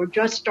cycle. We're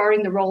just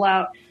starting the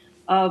rollout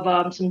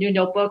of some new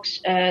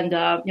notebooks, and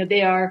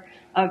they are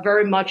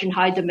very much in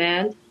high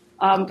demand.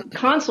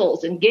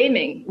 Consoles and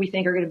gaming, we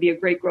think, are going to be a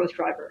great growth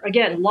driver.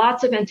 Again,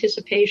 lots of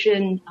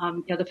anticipation.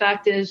 The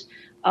fact is,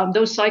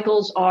 those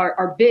cycles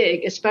are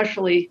big,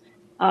 especially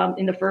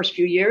in the first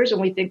few years,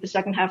 and we think the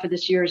second half of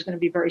this year is going to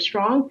be very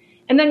strong.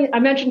 And then I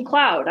mentioned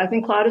cloud. I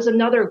think cloud is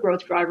another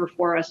growth driver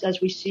for us as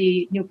we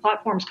see new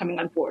platforms coming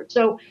on board.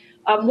 So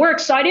we're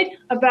excited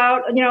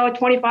about a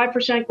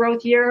 25%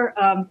 growth year.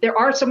 There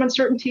are some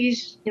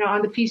uncertainties,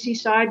 on the PC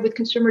side with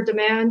consumer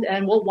demand,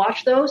 and we'll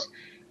watch those.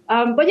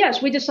 But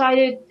yes, we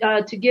decided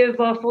to give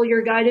full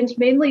year guidance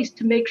mainly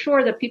to make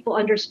sure that people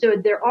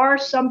understood there are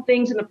some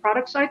things in the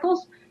product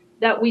cycles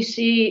that we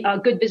see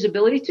good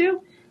visibility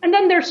to. And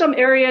then there's some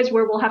areas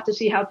where we'll have to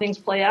see how things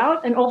play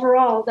out. And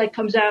overall, that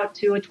comes out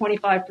to a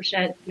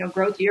 25%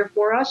 growth year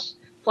for us,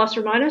 plus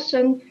or minus,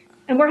 and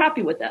we're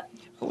happy with that.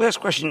 Last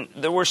question.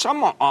 There were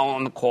some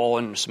on the call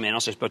and some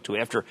analysts I spoke to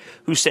after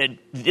who said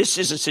this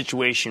is a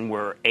situation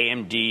where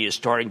AMD is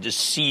starting to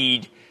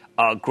cede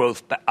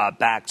growth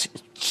back,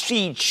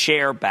 cede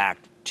share back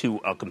to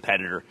a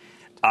competitor.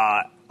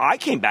 I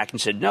came back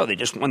and said, no, they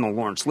just won the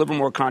Lawrence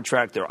Livermore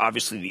contract. They're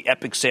obviously the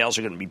Epic sales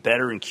are going to be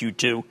better in Q2.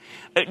 Do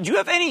you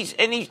have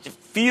any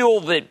feel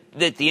that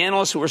the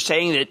analysts who are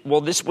saying that, well,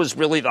 this was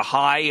really the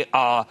high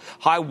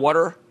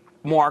water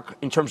mark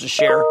in terms of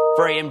share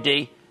for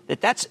AMD,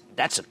 that's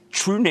a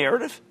true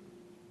narrative?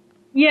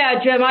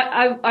 Yeah, Jim,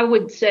 I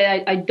would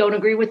say I don't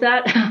agree with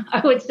that.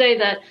 I would say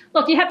that,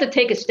 look, you have to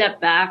take a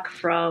step back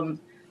from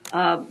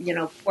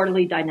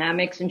quarterly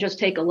dynamics and just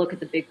take a look at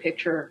the big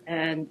picture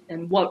and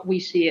what we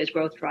see as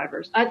growth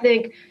drivers. I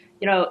think,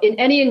 in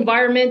any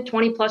environment,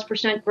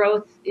 20+%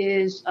 growth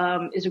is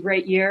a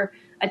great year.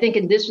 I think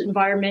in this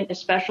environment,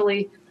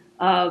 especially,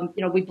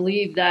 we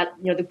believe that,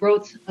 the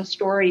growth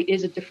story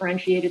is a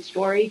differentiated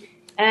story.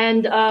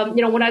 And,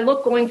 when I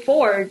look going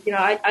forward,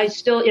 I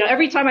still,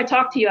 every time I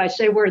talk to you, I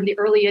say we're in the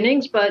early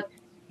innings, but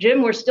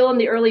Jim, we're still in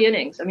the early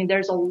innings. I mean,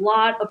 there's a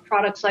lot of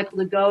product cycle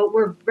to go.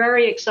 We're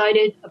very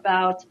excited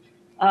about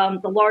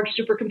the large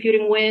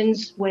supercomputing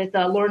wins with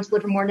Lawrence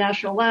Livermore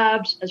National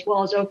Labs, as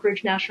well as Oak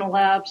Ridge National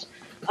Labs.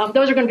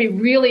 Those are going to be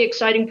really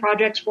exciting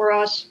projects for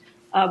us.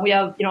 We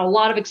have, a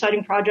lot of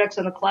exciting projects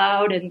on the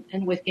cloud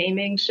and with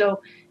gaming.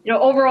 So,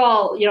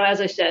 overall, as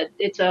I said,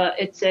 it's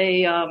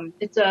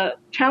a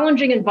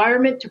challenging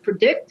environment to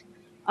predict.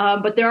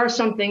 But there are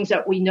some things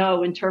that we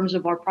know in terms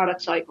of our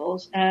product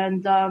cycles.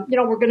 And,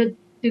 we're going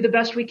to do the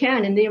best we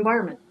can in the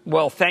environment.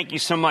 Well, thank you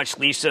so much,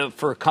 Lisa,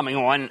 for coming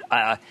on.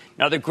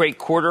 Another great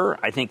quarter.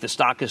 I think the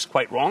stock is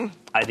quite wrong.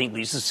 I think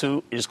Lisa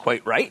Su is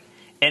quite right.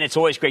 And it's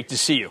always great to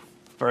see you.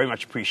 Very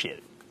much appreciate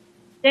it.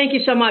 Thank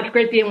you so much.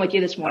 Great being with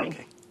you this morning.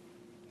 Okay.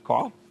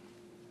 Carl?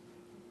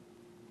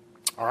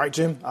 All right,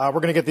 Jim. We're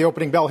going to get the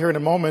opening bell here in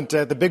a moment.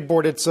 At the big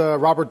board, it's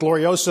Robert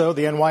Glorioso,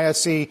 the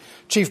NYSE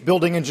Chief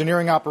Building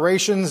Engineering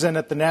Operations. And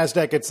at the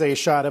NASDAQ, it's a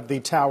shot of the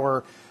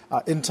tower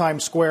in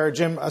Times Square.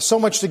 Jim, so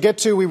much to get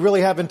to. We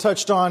really haven't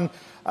touched on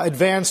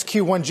advanced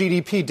Q1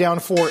 GDP down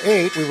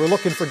 4.8. We were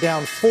looking for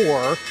down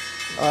 4.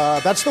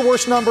 That's the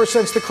worst number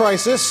since the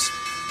crisis.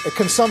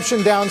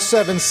 Consumption down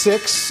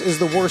 7.6 is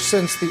the worst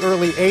since the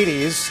early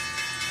 80s.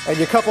 And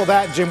you couple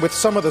that, Jim, with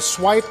some of the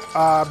swipe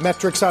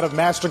metrics out of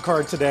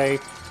MasterCard today.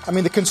 I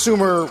mean, the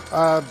consumer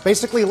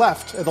basically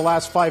left in the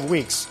last 5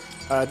 weeks,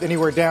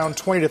 anywhere down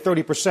 20 to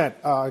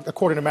 30%,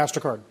 according to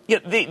MasterCard. Yeah,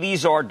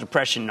 these are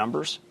depression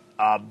numbers,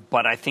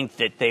 but I think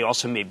that they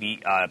also may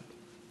be,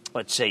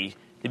 let's say,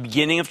 the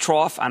beginning of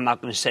trough. I'm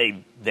not going to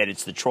say that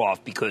it's the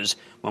trough because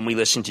when we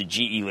listen to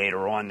GE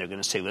later on, they're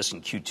going to say,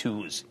 listen,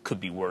 Q2 could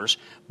be worse.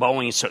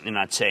 Boeing is certainly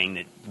not saying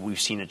that we've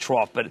seen a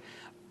trough. But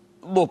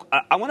look,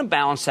 I want to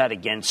balance that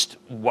against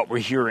what we're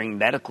hearing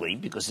medically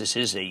because this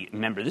is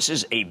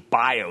a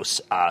bio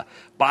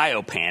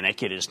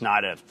panic. It is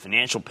not a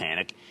financial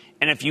panic.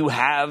 And if you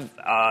have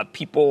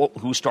people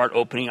who start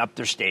opening up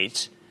their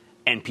states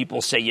and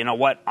people say, you know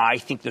what, I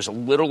think there's a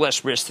little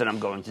less risk that I'm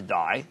going to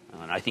die,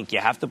 and I think you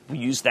have to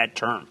use that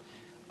term,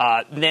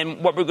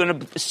 then what we're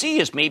going to see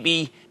is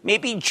maybe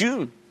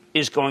June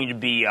is going to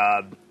be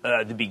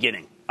the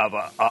beginning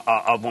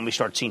of when we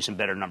start seeing some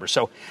better numbers.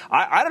 So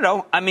I don't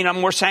know. I mean,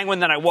 I'm more sanguine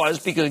than I was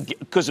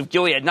because of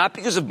Gilead, not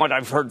because of what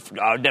I've heard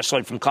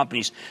necessarily from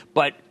companies,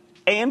 but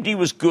AMD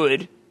was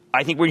good.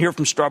 I think we're here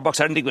from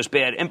Starbucks. I didn't think it was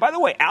bad. And by the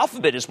way,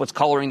 Alphabet is what's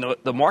coloring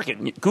the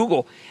market,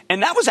 Google.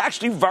 And that was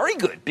actually very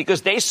good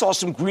because they saw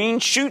some green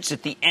shoots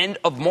at the end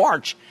of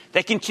March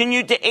that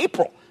continued to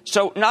April.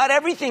 So not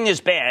everything is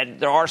bad.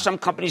 There are some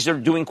companies that are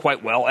doing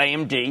quite well,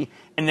 AMD.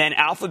 And then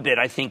Alphabet,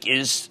 I think,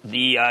 is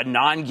the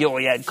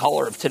non-Gilead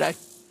color of today.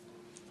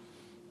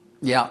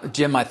 Yeah,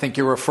 Jim, I think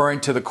you're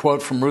referring to the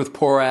quote from Ruth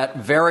Porat,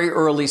 very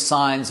early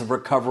signs of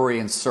recovery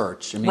and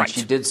search. I mean, right.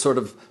 She did sort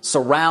of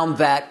surround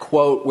that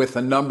quote with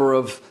a number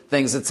of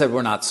things that said,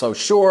 we're not so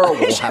sure,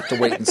 we'll have to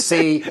wait and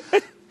see.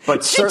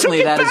 But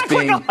certainly that is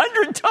being... like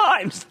 100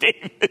 times,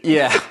 David.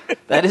 Yeah,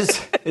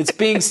 it's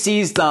being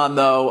seized on,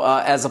 though,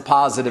 as a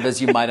positive,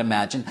 as you might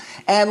imagine.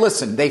 And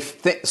listen,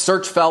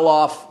 search fell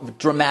off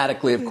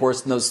dramatically, of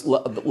course, in those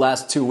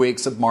last 2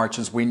 weeks of March,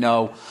 as we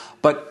know.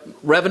 But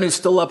revenue's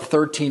still up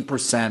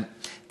 13%.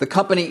 The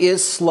company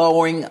is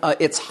slowing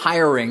its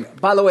hiring.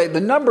 By the way,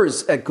 the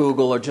numbers at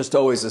Google are just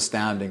always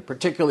astounding,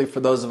 particularly for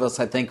those of us,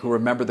 I think, who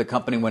remember the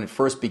company when it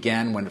first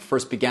began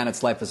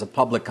its life as a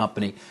public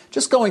company.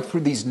 Just going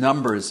through these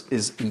numbers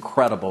is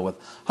incredible, with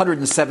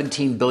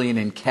 $117 billion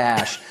in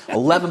cash,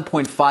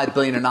 $11.5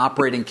 billion in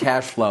operating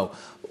cash flow,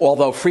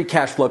 although free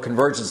cash flow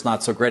conversion is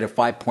not so great at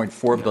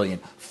 $5.4 billion.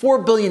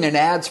 $4 billion in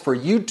ads for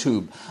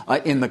YouTube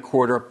in the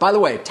quarter. By the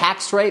way,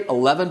 tax rate,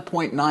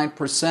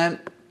 11.9%.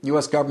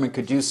 U.S. government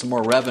could use some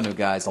more revenue,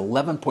 guys.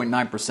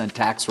 11.9%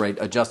 tax rate,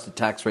 adjusted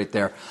tax rate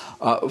there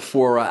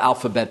for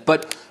Alphabet.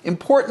 But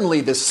importantly,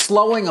 the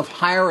slowing of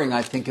hiring,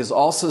 I think, is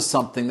also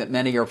something that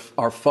many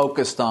are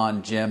focused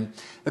on, Jim.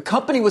 The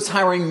company was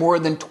hiring more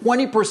than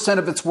 20%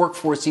 of its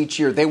workforce each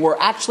year. They were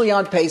actually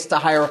on pace to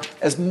hire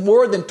as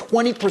more than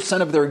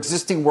 20% of their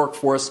existing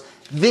workforce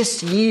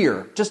this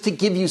year. Just to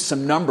give you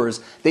some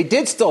numbers, they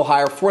did still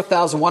hire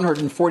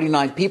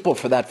 4,149 people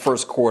for that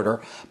first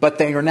quarter, but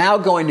they are now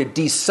going to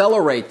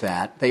decelerate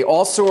that. They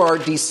also are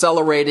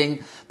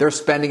decelerating their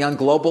spending on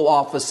global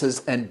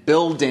offices and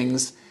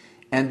buildings,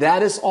 and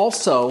that is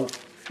also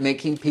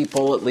making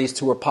people, at least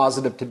who are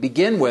positive to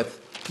begin with,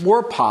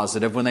 more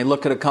positive when they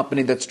look at a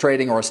company that's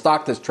trading or a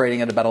stock that's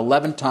trading at about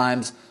 11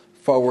 times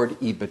forward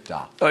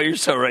EBITDA. Oh, you're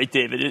so right,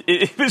 David.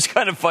 It was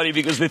kind of funny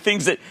because the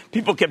things that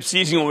people kept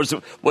seizing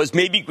on was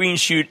maybe green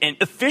shoot and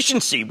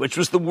efficiency, which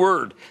was the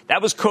word.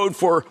 That was code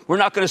for we're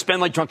not going to spend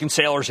like drunken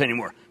sailors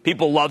anymore.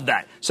 People loved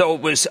that. So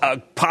it was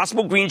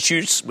possible green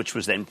shoots, which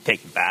was then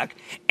taken back,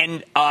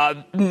 and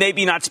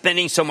maybe not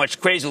spending so much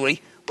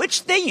crazily,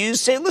 which they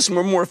used, say, listen,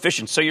 we're more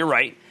efficient. So you're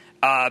right.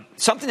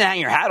 Something to hang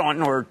your hat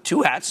on, or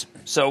two hats.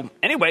 So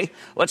anyway,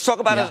 let's talk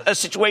about a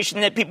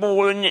situation that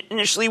people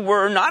initially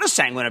were not as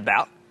sanguine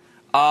about,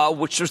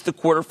 which was the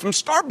quarter from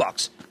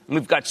Starbucks. And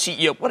we've got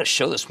CEO, what a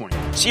show this morning.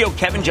 CEO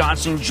Kevin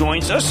Johnson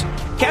joins us.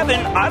 Kevin,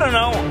 I don't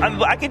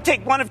know. I could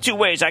take one of two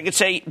ways. I could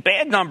say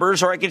bad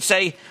numbers, or I could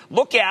say,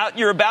 look out,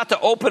 you're about to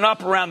open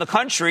up around the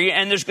country,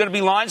 and there's going to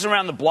be lines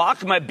around the block.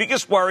 And my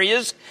biggest worry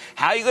is,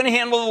 how are you going to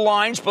handle the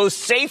lines both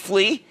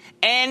safely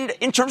and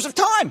in terms of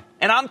time?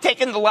 And I'm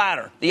taking the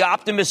latter, the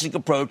optimistic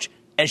approach,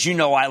 as you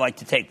know I like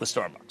to take with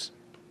Starbucks.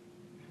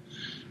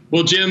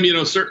 Well, Jim,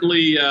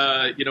 certainly,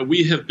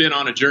 we have been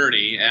on a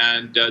journey,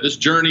 and this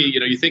journey,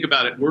 you think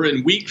about it, we're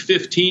in week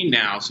 15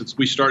 now since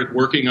we started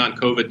working on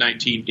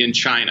COVID-19 in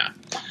China.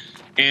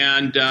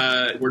 And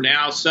we're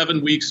now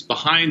 7 weeks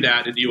behind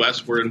that in the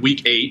U.S. We're in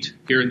week 8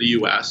 here in the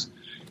U.S.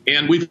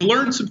 And we've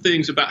learned some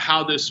things about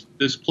how this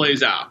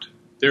plays out.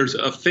 There's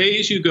a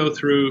phase you go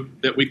through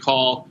that we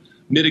call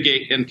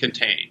mitigate and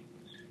contain.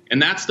 And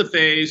that's the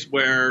phase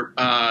where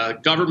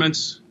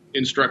governments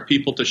instruct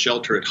people to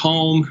shelter at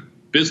home,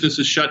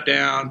 businesses shut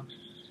down,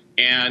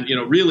 and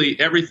really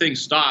everything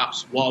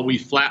stops while we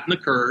flatten the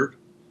curve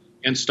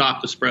and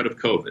stop the spread of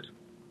COVID.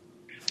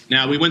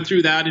 Now, we went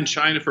through that in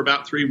China for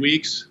about 3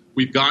 weeks.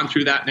 We've gone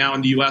through that now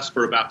in the U.S.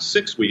 for about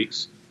 6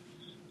 weeks.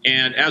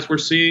 And as we're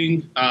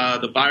seeing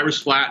the virus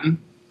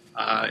flatten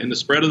and the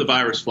spread of the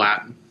virus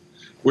flatten,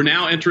 we're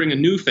now entering a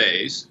new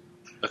phase,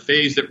 a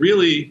phase that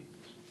really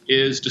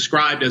is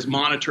described as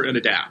monitor and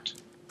adapt.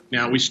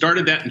 Now, we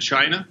started that in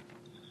China,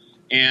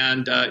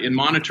 and in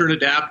monitor and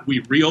adapt, we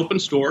reopen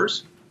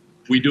stores.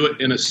 We do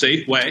it in a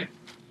safe way,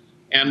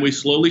 and we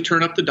slowly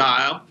turn up the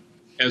dial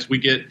as we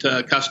get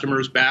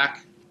customers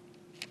back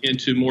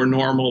into more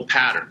normal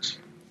patterns.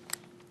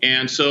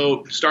 And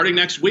so starting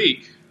next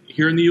week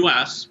here in the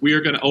U.S., we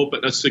are going to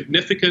open a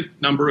significant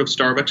number of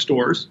Starbucks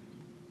stores.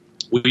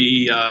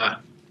 We, by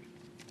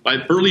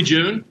early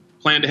June,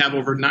 plan to have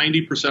over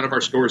 90% of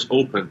our stores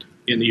opened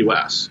in the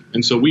U.S.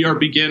 And so we are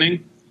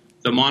beginning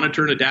the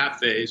monitor and adapt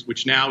phase,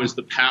 which now is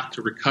the path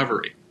to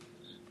recovery.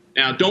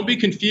 Now, don't be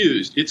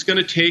confused. It's going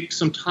to take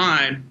some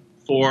time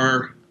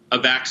for a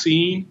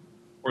vaccine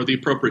or the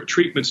appropriate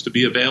treatments to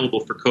be available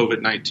for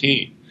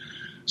COVID-19.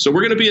 So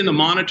we're going to be in the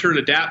monitor and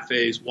adapt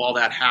phase while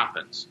that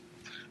happens.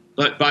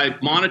 But by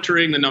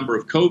monitoring the number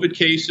of COVID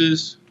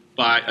cases,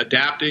 by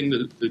adapting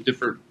the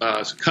different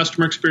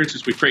customer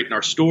experiences we create in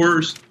our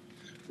stores,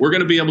 we're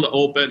going to be able to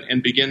open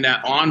and begin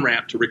that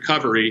on-ramp to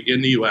recovery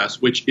in the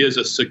U.S., which is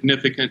a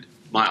significant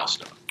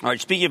milestone. All right,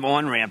 speaking of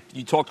on-ramp,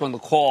 you talked on the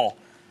call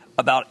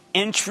about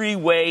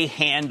entryway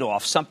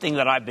handoff, something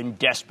that I've been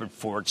desperate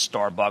for at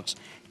Starbucks.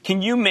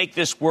 Can you make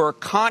this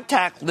work?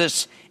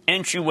 Contactless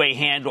entryway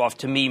handoff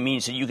to me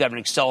means that you got an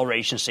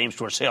acceleration of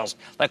same-store sales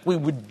like we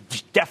would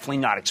definitely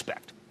not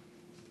expect.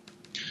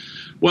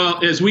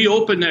 Well, as we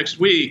open next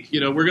week,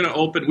 we're going to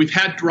open. We've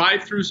had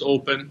drive-throughs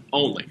open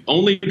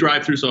only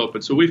drive-throughs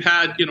open. So we've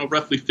had,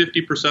 roughly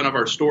 50% of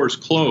our stores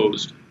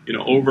closed,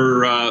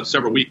 over a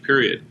several week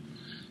period.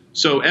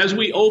 So as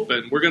we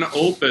open, we're going to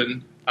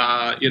open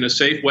in a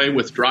safe way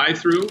with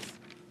drive-through,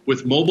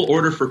 with mobile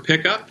order for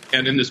pickup.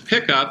 And in this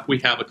pickup, we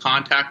have a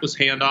contactless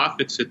handoff.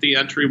 It's at the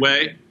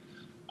entryway.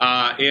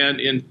 And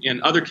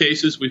in other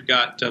cases, we've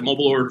got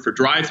mobile order for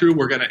drive-through.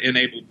 We're going to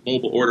enable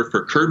mobile order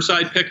for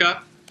curbside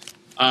pickup.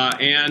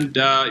 And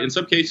in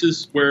some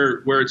cases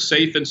where it's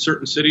safe in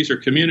certain cities or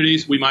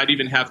communities, we might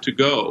even have to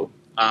go.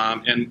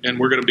 And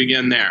we're going to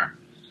begin there.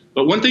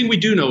 But one thing we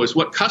do know is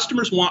what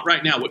customers want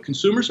right now, what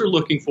consumers are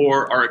looking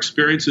for are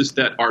experiences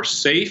that are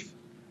safe,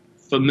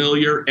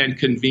 familiar, and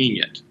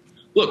convenient.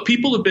 Look,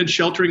 people have been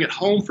sheltering at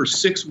home for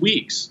 6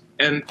 weeks,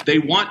 and they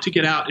want to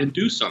get out and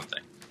do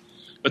something.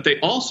 But they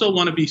also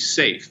want to be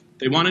safe.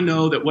 They want to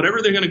know that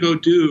whatever they're going to go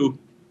do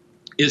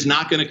is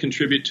not going to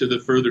contribute to the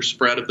further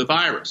spread of the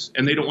virus,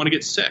 and they don't want to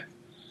get sick.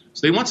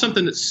 So they want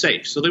something that's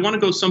safe. So they want to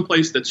go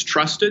someplace that's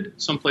trusted,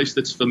 someplace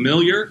that's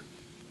familiar,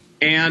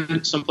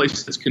 and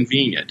someplace that's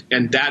convenient.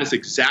 And that is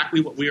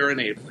exactly what we are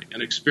enabling,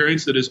 an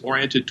experience that is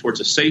oriented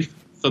towards a safe,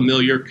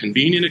 familiar,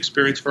 convenient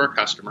experience for our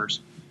customers.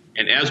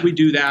 And as we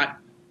do that,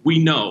 we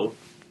know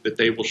that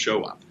they will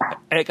show up.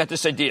 I got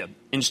this idea.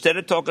 Instead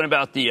of talking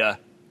about the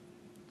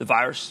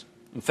virus,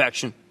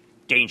 infection,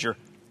 danger,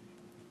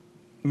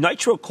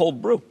 nitro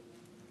cold brew.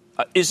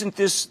 Isn't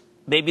this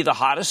maybe the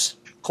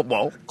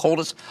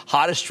coldest,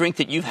 hottest drink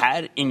that you've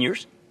had in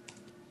years?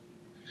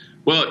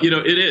 Well,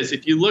 it is.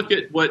 If you look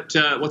at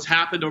what's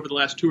happened over the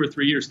last 2 or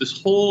 3 years,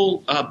 this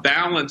whole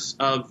balance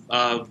of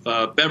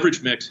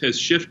beverage mix has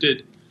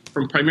shifted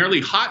from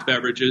primarily hot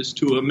beverages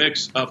to a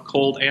mix of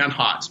cold and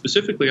hot,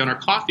 specifically on our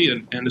coffee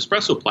and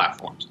espresso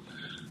platforms.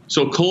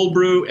 So cold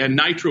brew and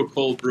nitro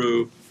cold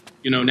brew,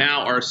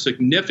 now are a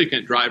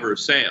significant driver of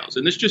sales.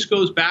 And this just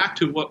goes back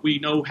to what we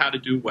know how to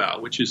do well,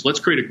 which is let's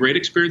create a great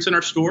experience in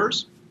our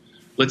stores.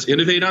 Let's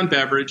innovate on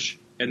beverage.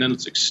 And then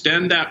let's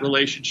extend that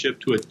relationship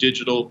to a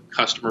digital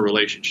customer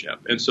relationship.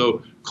 And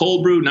so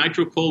cold brew,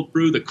 nitro cold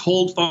brew, the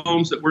cold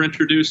foams that we're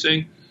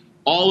introducing,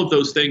 all of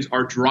those things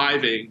are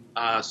driving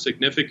a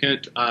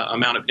significant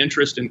amount of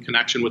interest and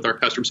connection with our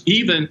customers,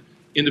 even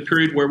in the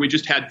period where we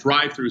just had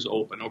drive-thrus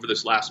open over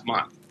this last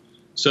month.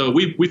 So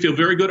we feel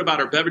very good about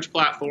our beverage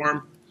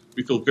platform.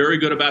 We feel very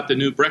good about the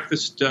new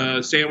breakfast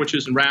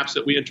sandwiches and wraps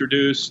that we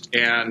introduced,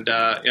 and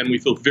we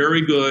feel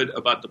very good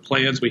about the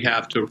plans we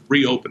have to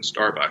reopen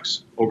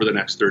Starbucks over the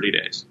next 30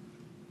 days.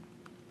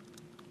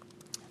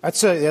 That's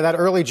that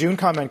early June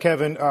comment,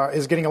 Kevin,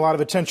 is getting a lot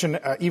of attention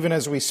even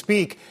as we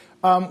speak.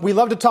 We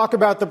love to talk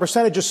about the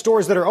percentage of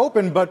stores that are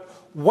open, but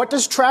what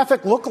does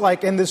traffic look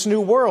like in this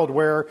new world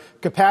where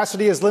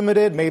capacity is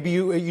limited? Maybe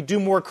you do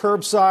more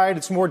curbside,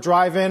 it's more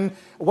drive-in.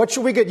 What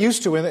should we get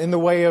used to in the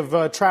way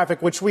of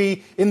traffic, which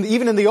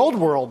even in the old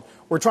world,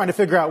 we're trying to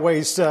figure out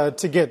ways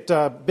to get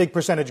big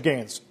percentage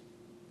gains?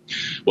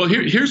 Well,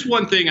 here's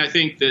one thing I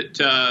think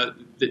that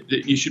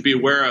that you should be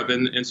aware of,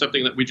 and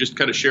something that we just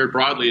kind of shared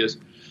broadly is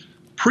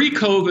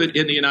pre-COVID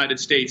in the United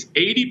States,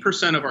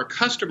 80% of our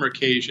customer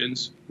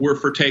occasions were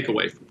for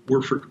takeaway,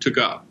 were for to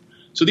go.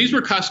 So these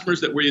were customers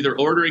that were either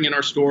ordering in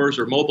our stores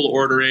or mobile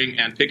ordering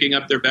and picking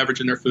up their beverage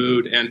and their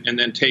food and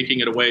then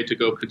taking it away to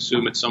go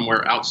consume it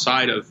somewhere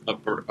outside of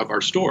our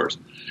stores.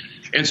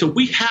 And so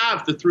we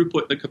have the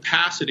throughput, the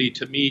capacity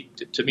to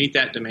meet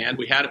that demand.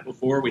 We had it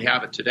before, we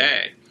have it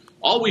today.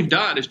 All we've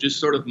done is just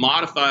sort of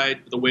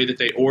modified the way that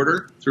they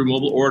order through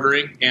mobile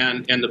ordering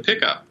and the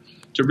pickup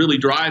to really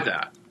drive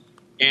that.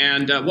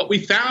 And what we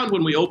found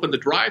when we opened the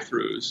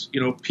drive-thrus,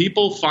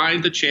 people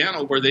find the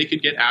channel where they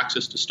could get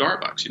access to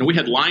Starbucks. We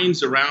had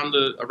lines around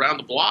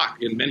the block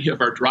in many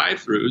of our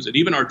drive-thrus, and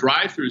even our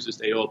drive-thrus as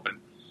they opened,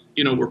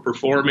 were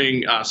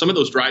performing. Some of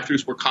those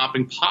drive-thrus were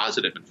comping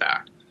positive, in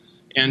fact.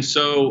 And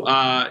so,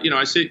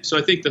 I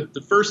think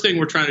the first thing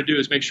we're trying to do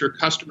is make sure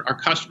our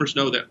customers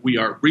know that we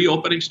are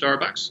reopening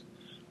Starbucks.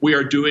 We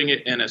are doing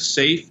it in a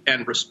safe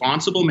and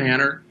responsible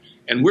manner.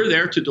 And we're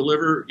there to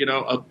deliver,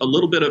 a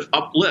little bit of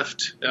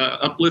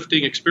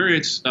uplifting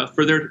experience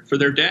for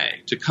their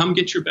day. To come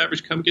get your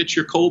beverage, come get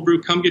your cold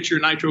brew, come get your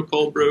nitro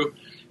cold brew,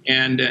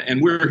 and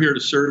we're here to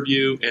serve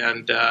you,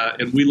 and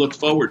we look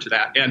forward to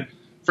that. And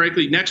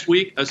frankly, next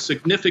week, a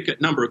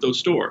significant number of those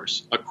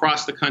stores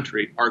across the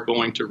country are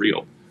going to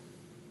reopen.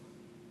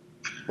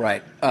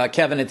 Right,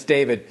 Kevin, it's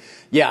David.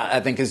 Yeah, I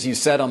think as you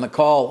said on the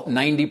call,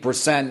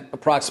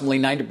 approximately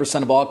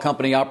 90% of all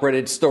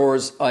company-operated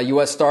stores,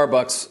 U.S.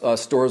 Starbucks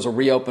stores, will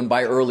reopen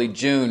by early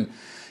June.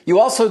 You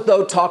also,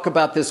 though, talk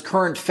about this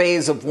current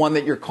phase of one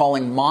that you're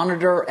calling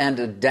monitor and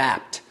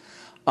adapt.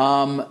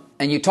 And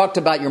you talked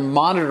about your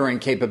monitoring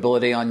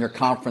capability on your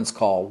conference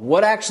call.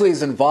 What actually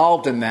is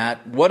involved in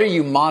that? What are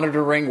you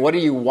monitoring? What are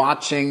you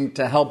watching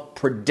to help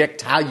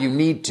predict how you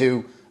need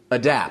to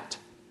adapt?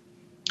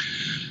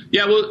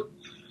 Yeah, well,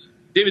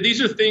 David,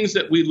 these are things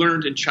that we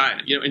learned in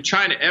China. In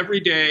China, every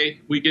day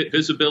we get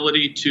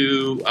visibility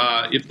to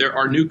if there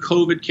are new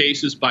COVID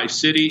cases by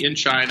city in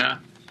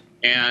China.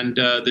 And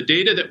the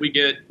data that we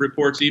get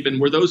reports even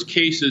were those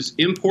cases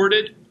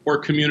imported or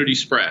community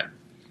spread.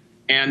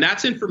 And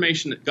that's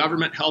information that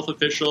government, health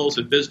officials,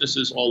 and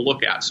businesses all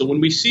look at. So when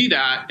we see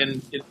that,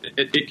 and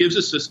it gives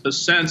us a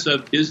sense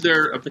of, is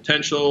there a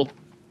potential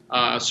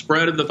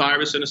spread of the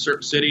virus in a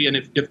certain city,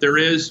 and if there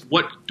is,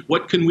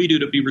 what can we do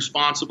to be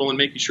responsible in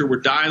making sure we're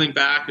dialing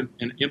back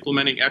and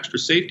implementing extra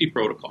safety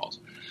protocols?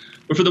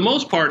 But for the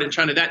most part in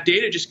China, that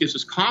data just gives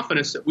us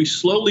confidence that we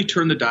slowly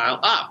turn the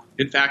dial up.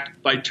 In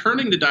fact, by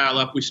turning the dial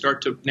up, we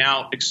start to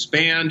now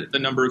expand the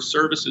number of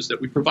services that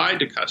we provide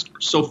to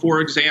customers. So,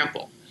 for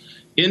example,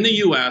 in the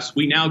U.S.,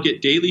 we now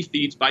get daily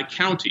feeds by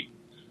county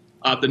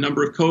of the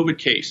number of COVID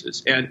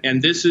cases.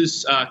 And this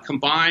is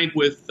combined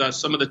with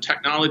some of the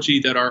technology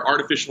that our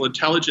artificial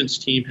intelligence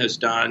team has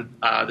done.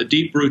 The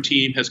Deep Brew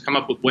team has come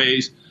up with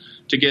ways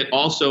to get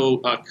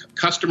also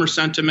customer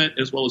sentiment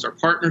as well as our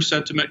partner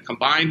sentiment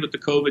combined with the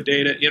COVID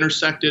data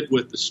intersected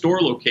with the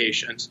store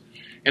locations.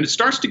 And it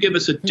starts to give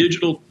us a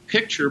digital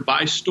picture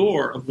by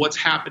store of what's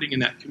happening in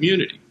that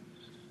community.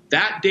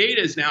 That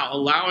data is now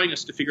allowing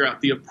us to figure out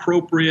the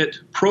appropriate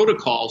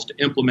protocols to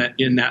implement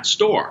in that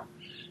store.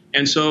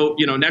 And so,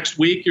 next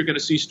week you're going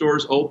to see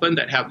stores open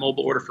that have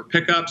mobile order for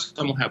pickups.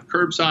 Some will have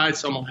curbside.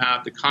 Some will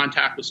have the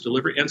contactless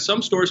delivery. And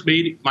some stores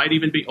might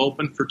even be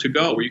open for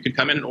to-go, where you can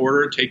come in and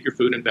order and take your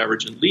food and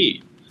beverage and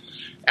leave.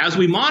 As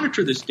we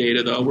monitor this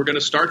data, though, we're going to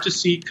start to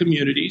see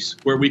communities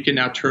where we can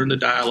now turn the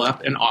dial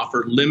up and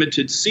offer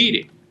limited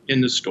seating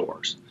in the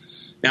stores.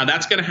 Now,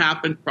 that's going to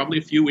happen probably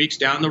a few weeks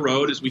down the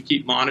road as we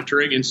keep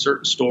monitoring in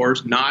certain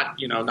stores,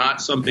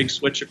 not some big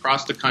switch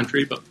across the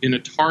country, but in a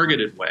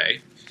targeted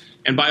way.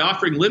 And by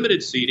offering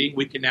limited seating,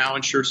 we can now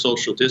ensure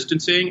social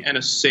distancing and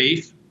a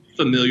safe,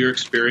 familiar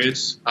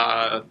experience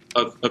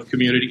of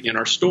community in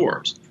our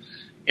stores.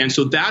 And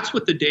so that's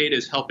what the data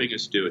is helping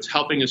us do. It's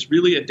helping us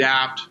really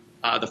adapt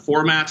the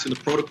formats and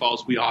the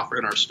protocols we offer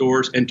in our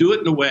stores and do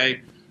it in a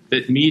way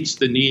that meets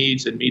the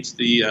needs and meets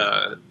the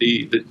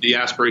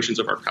aspirations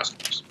of our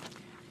customers.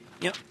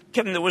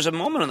 Kevin, there was a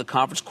moment on the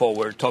conference call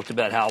where it talked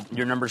about how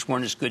your numbers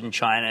weren't as good in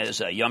China as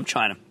Yum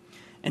China.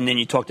 And then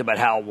you talked about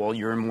how,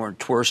 you're more in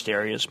tourist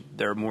areas.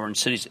 They're more in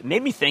cities. It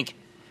made me think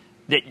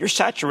that your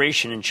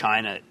saturation in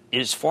China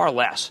is far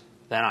less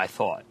than I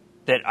thought.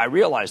 That I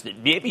realized that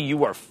maybe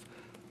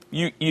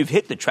you've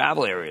hit the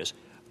travel areas.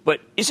 But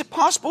is it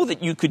possible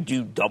that you could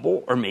do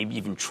double or maybe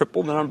even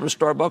triple the number of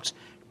Starbucks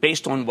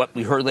based on what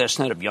we heard last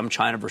night of Yum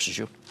China versus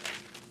you?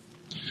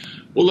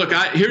 Well, look,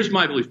 here's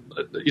my belief.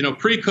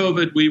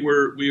 Pre-COVID, we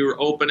were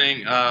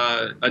opening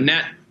a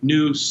net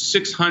new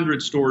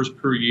 600 stores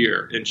per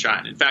year in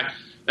China. In fact,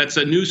 that's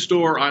a new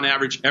store on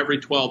average every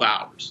 12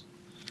 hours.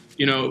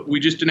 We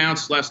just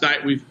announced last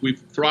night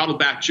we've throttled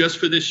back just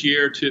for this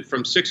year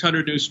from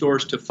 600 new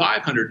stores to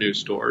 500 new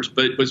stores.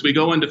 But as we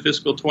go into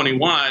fiscal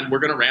 21, we're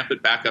going to ramp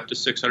it back up to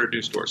 600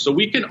 new stores. So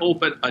we can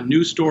open a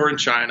new store in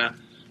China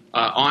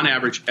on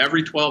average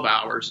every 12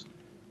 hours.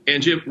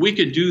 And Jim, we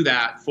could do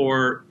that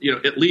for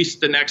at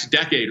least the next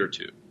decade or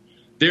two.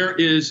 There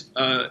is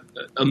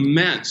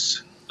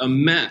immense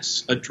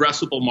immense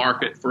addressable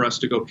market for us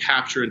to go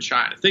capture in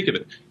China. Think of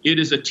it. It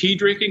is a tea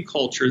drinking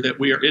culture that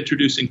we are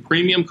introducing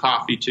premium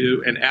coffee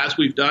to. And as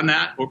we've done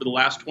that over the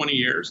last 20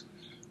 years,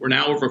 we're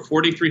now over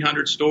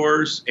 4,300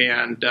 stores,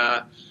 and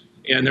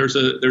there's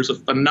a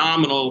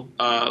phenomenal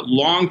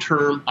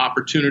long-term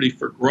opportunity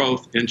for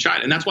growth in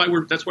China, and that's why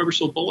we're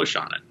so bullish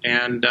on it,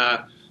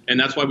 and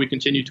that's why we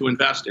continue to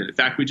invest in it. In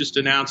fact, we just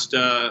announced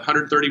a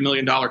 $130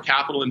 million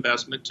capital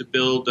investment to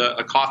build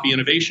a coffee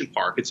innovation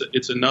park.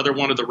 It's another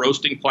one of the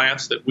roasting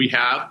plants that we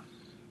have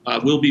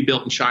will be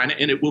built in China,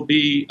 and it will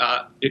be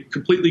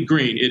completely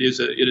green. It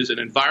is an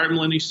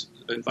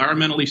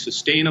environmentally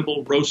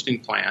sustainable roasting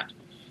plant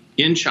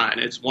in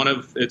China. It's one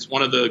of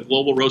the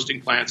global roasting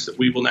plants that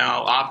we will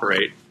now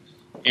operate,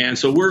 and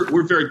so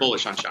we're very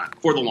bullish on China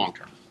for the long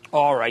term.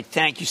 All right,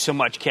 thank you so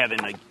much, Kevin.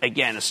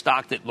 Again, a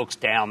stock that looks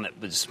down that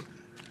was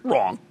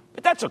wrong,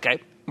 but that's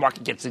okay.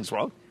 Market gets things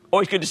wrong.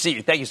 Always good to see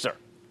you. Thank you, sir.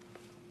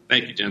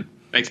 Thank you, Jim.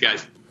 Thanks,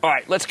 guys. All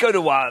right, let's go to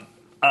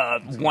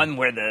one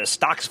where the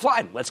stock's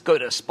flying. Let's go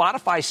to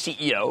Spotify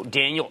CEO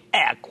Daniel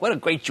Ek. What a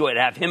great joy to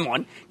have him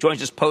on.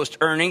 Joins us post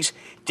earnings.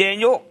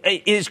 Daniel,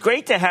 it is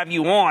great to have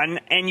you on,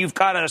 and you've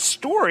got a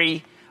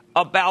story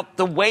about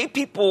the way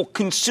people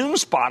consume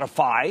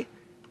Spotify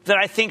that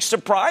I think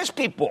surprised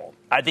people.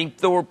 I think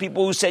there were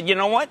people who said, you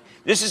know what,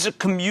 this is a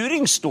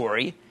commuting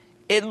story.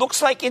 It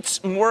looks like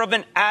it's more of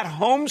an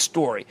at-home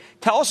story.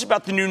 Tell us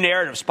about the new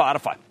narrative of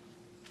Spotify.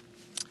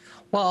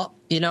 Well,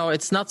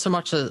 it's not so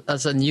much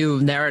as a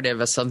new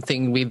narrative as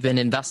something we've been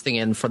investing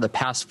in for the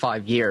past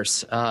 5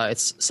 years.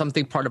 It's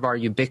something part of our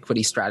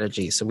ubiquity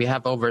strategy. So we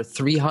have over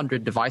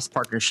 300 device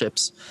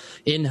partnerships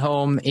in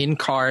home, in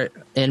car,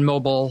 in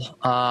mobile,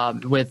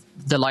 with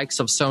the likes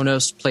of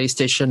Sonos,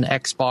 PlayStation,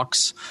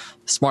 Xbox,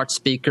 smart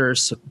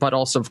speakers, but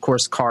also, of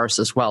course, cars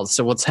as well.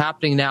 So what's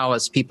happening now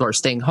as people are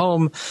staying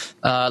home,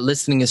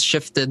 listening is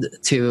shifted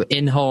to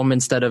in-home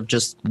instead of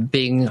just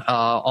being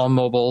on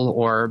mobile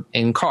or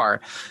in car.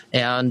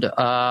 And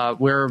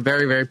we're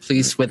very, very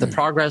pleased with the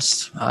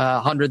progress,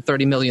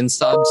 130 million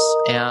subs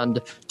and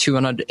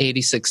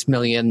 286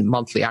 million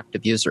monthly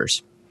active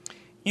users.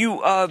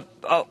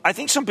 I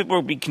think some people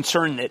would be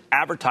concerned that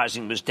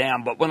advertising was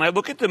down, but when I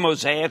look at the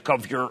mosaic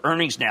of your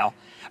earnings now,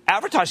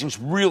 advertising is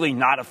really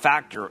not a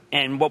factor.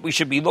 And what we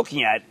should be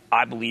looking at,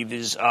 I believe,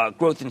 is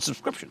growth in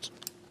subscriptions.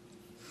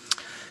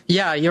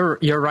 Yeah, you're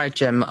right,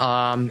 Jim.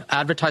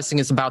 Advertising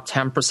is about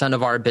 10%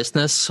 of our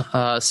business,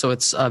 so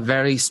it's a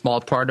very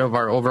small part of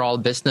our overall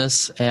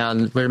business,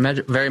 and we're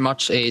very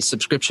much a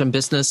subscription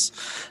business,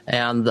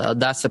 and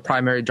that's the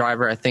primary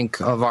driver, I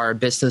think, of our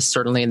business,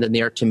 certainly in the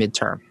near to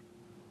midterm.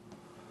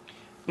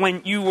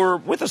 When you were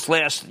with us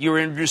last, you were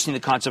introducing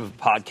the concept of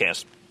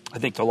podcast. I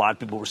think a lot of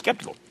people were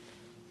skeptical.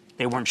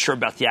 They weren't sure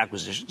about the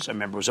acquisitions. I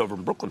remember it was over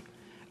in Brooklyn.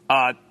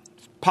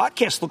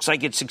 Podcast looks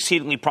like it's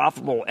exceedingly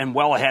profitable and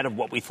well ahead of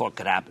what we thought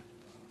could happen.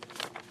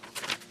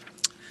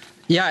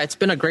 Yeah, it's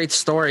been a great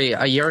story.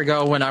 A year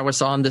ago when I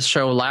was on this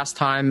show last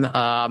time,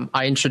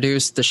 I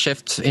introduced the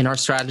shift in our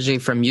strategy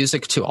from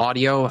music to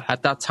audio.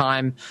 At that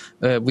time,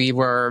 we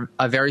were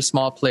a very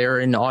small player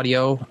in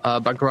audio,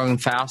 but growing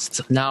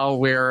fast. Now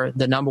we're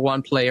the number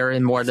one player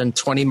in more than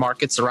 20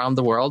 markets around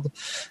the world,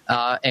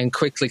 and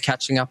quickly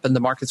catching up in the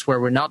markets where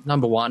we're not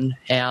number one.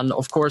 And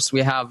of course,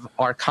 we have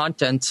our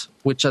content,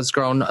 which has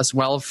grown as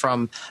well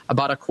from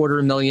about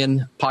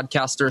 250,000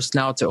 podcasters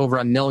now to over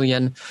 1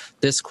 million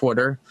this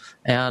quarter.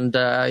 And,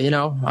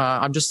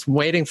 I'm just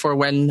waiting for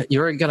when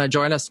you're going to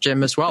join us,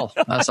 Jim, as well,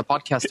 as a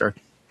podcaster.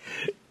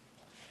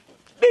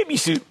 Maybe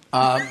soon.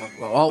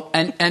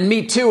 And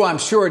me too, I'm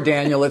sure,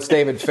 Daniel. It's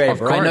David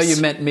Faber. I know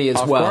you meant me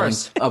as well.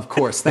 Of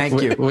course.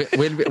 Thank you.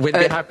 We'd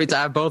be happy to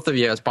have both of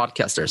you as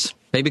podcasters,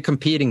 maybe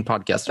competing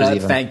podcasters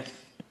even.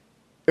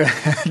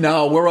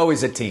 No, we're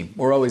always a team.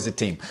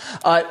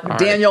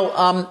 Daniel,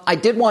 right. I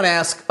did want to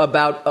ask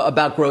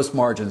about gross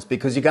margins,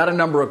 because you got a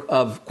number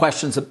of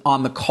questions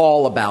on the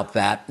call about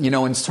that.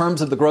 In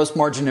terms of the gross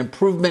margin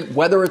improvement,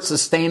 whether it's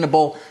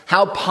sustainable,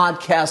 how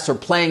podcasts are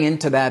playing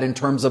into that in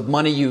terms of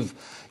money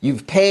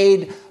you've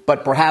paid,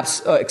 but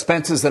perhaps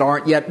expenses that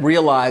aren't yet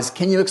realized.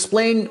 Can you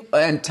explain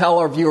and tell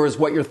our viewers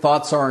what your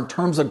thoughts are in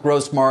terms of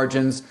gross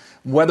margins,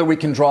 whether we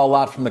can draw a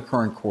lot from the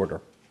current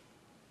quarter?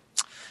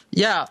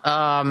 Yeah.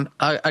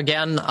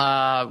 Again,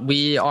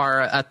 we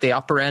are at the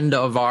upper end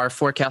of our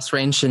forecast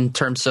range in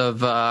terms of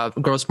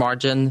gross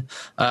margin.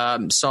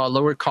 Saw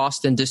lower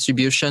cost in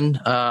distribution.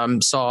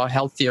 Saw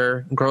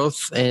healthier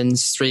growth in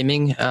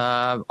streaming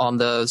on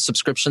the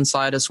subscription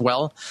side as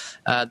well.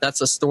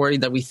 That's a story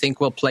that we think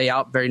will play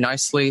out very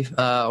nicely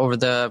over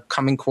the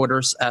coming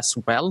quarters as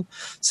well.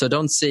 So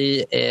don't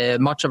see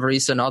much of a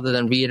reason other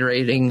than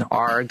reiterating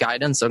our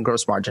guidance on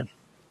gross margin.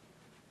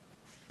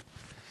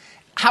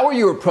 How are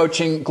you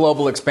approaching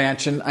global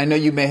expansion? I know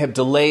you may have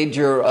delayed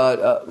your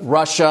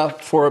Russia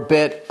for a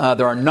bit.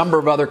 There are a number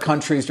of other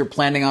countries you're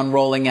planning on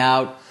rolling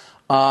out.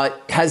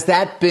 Has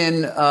that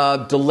been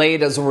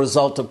delayed as a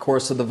result, of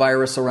course, of the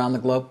virus around the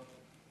globe?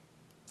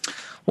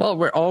 Well,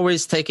 we're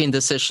always taking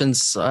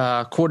decisions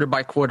quarter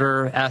by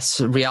quarter as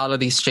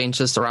realities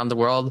changes around the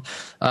world.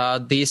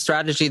 The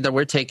strategy that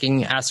we're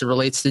taking as it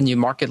relates to new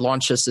market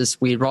launches is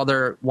we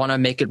rather want to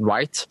make it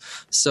right.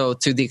 So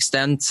to the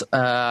extent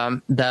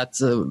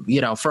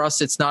that, for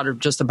us, it's not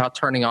just about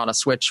turning on a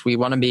switch. We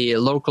want to be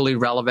locally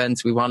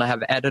relevant. We want to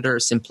have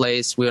editors in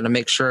place. We want to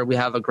make sure we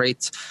have a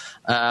great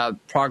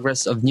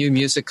progress of new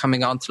music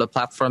coming onto the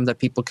platform that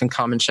people can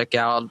come and check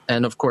out.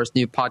 And, of course,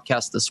 new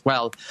podcasts as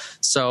well.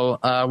 So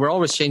we're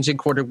always changing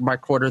quarter by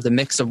quarter the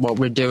mix of what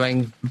we're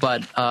doing.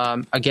 But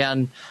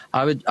again,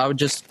 I would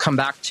just come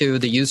back to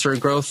the user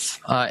growth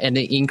and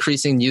the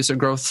increasing user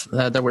growth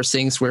that we're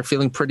seeing. So we're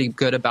feeling pretty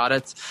good about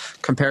it.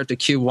 Compared to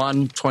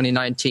Q1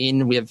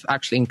 2019, we have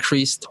actually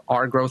increased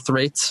our growth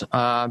rates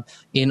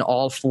in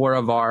all 4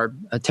 of our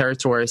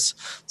territories.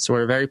 So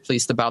we're very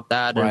pleased about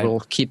that, and we'll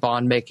keep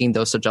on making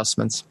those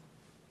adjustments.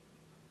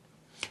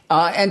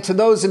 And to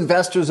those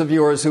investors of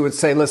yours who would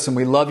say, listen,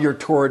 we love your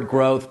torrid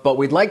growth, but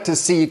we'd like to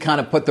see you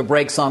kind of put the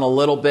brakes on a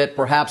little bit,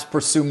 perhaps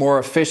pursue more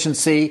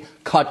efficiency,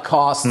 cut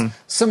costs,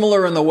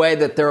 similar in the way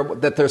that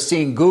they're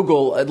seeing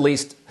Google at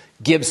least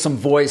give some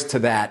voice to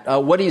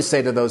that. What do you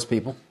say to those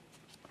people?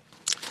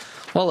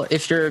 Well,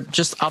 if you're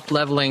just up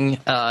leveling,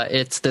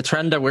 it's the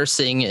trend that we're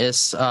seeing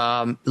is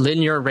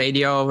linear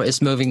radio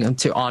is moving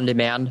into on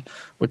demand.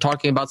 We're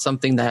talking about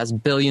something that has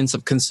billions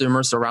of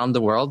consumers around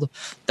the world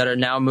that are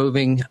now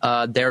moving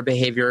their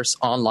behaviors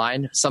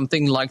online.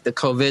 Something like the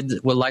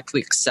COVID will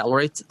likely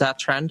accelerate that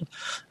trend.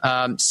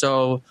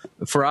 So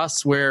for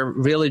us, we're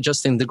really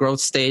just in the growth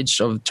stage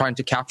of trying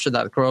to capture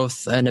that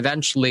growth. And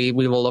eventually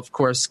we will, of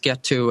course,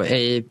 get to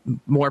a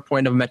more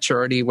point of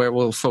maturity where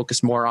we'll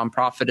focus more on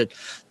profit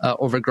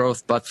over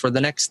growth. But for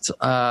the next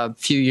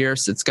few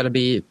years, it's going to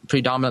be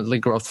predominantly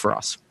growth for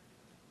us.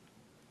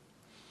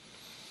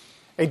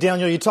 Hey,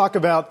 Daniel, you talk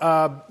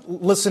about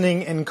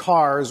listening in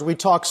cars. We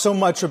talk so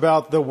much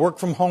about the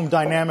work-from-home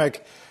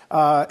dynamic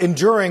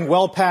enduring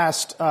well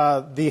past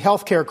the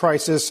healthcare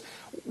crisis.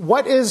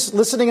 What is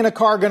listening in a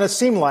car going to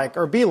seem like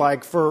or be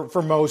like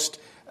for most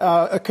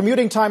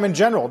commuting time in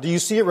general? Do you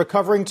see it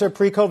recovering to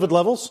pre-COVID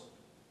levels?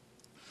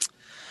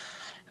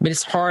 I mean,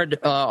 it's hard,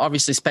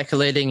 obviously,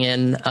 speculating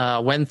in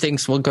when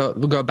things will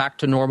go back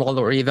to normal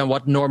or even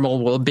what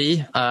normal will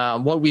be.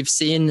 What we've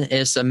seen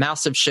is a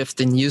massive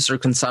shift in user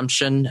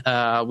consumption.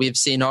 We've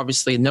seen,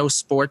 obviously, no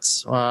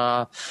sports.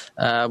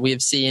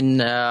 We've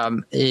seen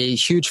a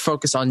huge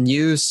focus on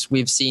news.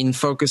 We've seen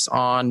focus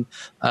on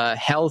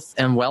health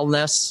and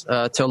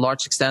wellness to a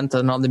large extent.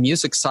 And on the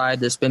music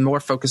side, there's been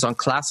more focus on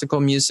classical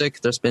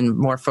music. There's been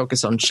more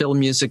focus on chill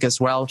music as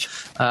well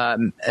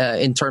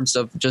in terms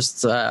of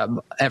just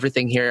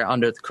everything here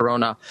under the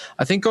corona.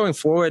 I think going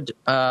forward,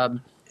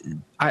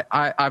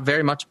 I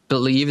very much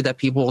believe that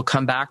people will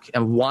come back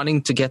and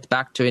wanting to get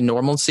back to a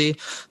normalcy.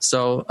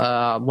 So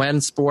when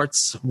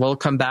sports will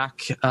come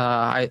back,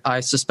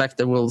 I suspect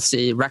that we'll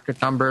see record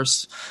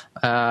numbers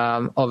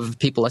of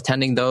people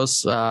attending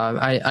those.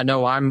 I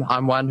know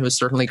I'm one who's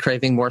certainly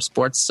craving more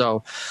sports.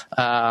 So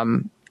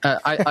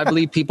I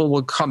believe people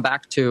will come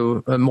back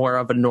to more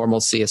of a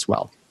normalcy as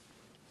well.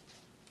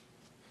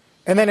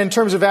 And then in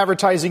terms of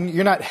advertising,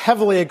 you're not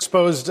heavily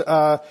exposed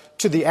to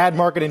the ad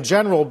market in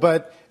general,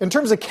 but in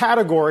terms of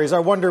categories, I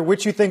wonder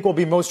which you think will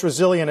be most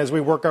resilient as we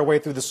work our way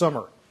through the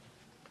summer.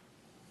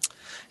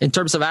 In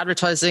terms of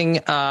advertising,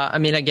 I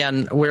mean,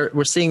 again,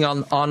 we're seeing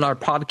on our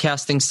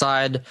podcasting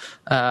side,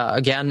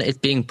 again,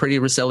 it being pretty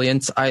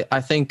resilient. I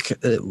think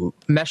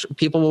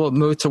people will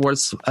move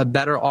towards a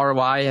better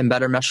ROI and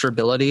better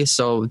measurability.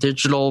 So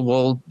digital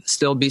will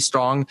still be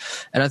strong.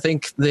 And I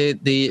think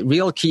the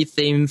real key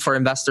theme for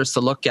investors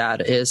to look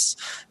at is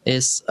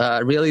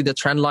really the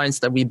trend lines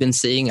that we've been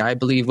seeing, I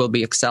believe, will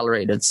be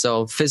accelerated.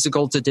 So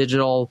physical to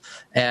digital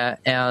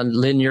and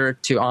linear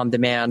to on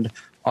demand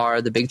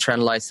are the big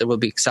trend lines that will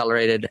be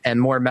accelerated,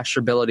 and more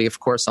measurability, of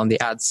course, on the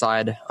ad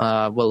side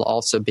will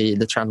also be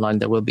the trend line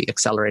that will be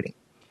accelerating.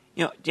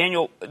 You know,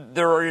 Daniel,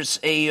 there is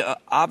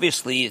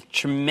obviously a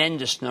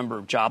tremendous number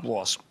of job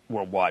loss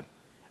worldwide,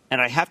 and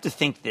I have to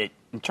think that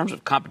in terms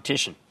of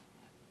competition,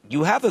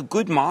 you have a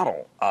good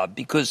model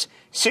because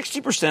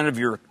 60%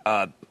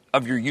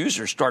 of your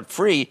users start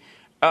free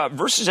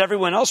versus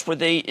everyone else, where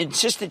they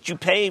insist that you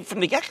pay from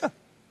the get-go.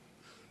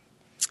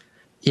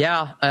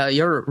 Yeah,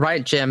 you're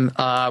right, Jim.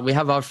 We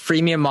have a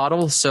freemium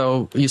model,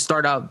 so you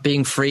start out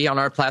being free on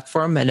our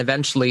platform, and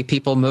eventually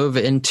people move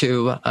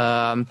into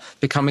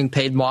becoming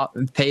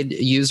paid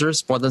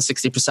users, more than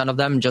 60% of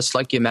them, just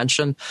like you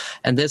mentioned.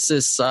 And this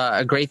is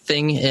a great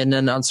thing in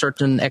an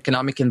uncertain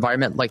economic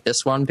environment like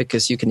this one,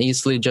 because you can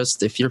easily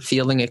just, if you're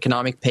feeling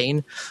economic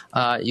pain,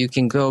 you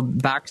can go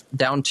back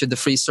down to the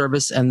free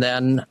service and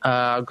then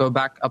go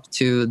back up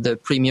to the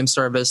premium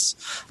service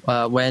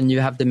when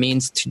you have the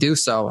means to do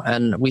so.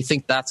 And we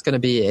think that's going to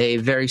be a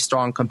very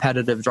strong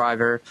competitive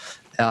driver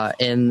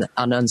in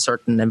an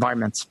uncertain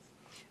environment.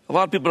 A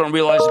lot of people don't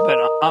realize it, but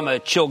I'm a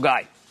chill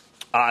guy.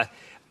 I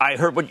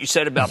heard what you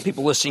said about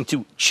people listening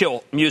to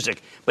chill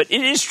music, but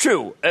it is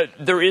true.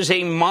 There is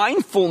a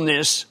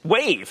mindfulness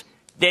wave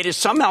that is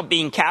somehow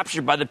being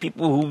captured by the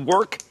people who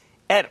work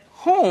at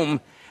home.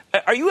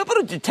 Are you able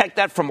to detect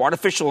that from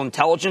artificial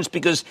intelligence?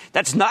 Because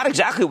that's not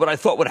exactly what I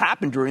thought would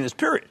happen during this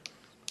period.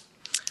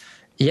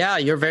 Yeah,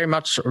 you're very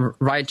much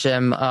right,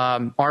 Jim.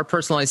 Our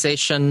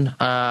personalization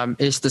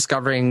is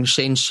discovering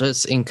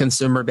changes in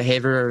consumer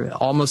behavior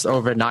almost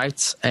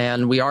overnight.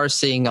 And we are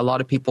seeing a lot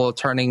of people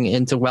turning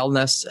into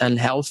wellness and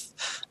health,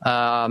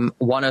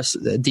 want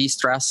to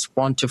de-stress,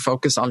 want to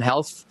focus on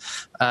health.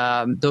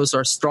 Those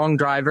are strong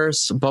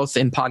drivers, both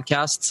in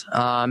podcasts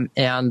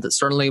and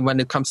certainly when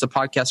it comes to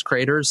podcast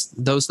creators,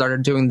 those that are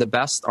doing the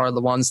best are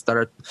the ones that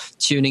are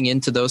tuning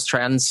into those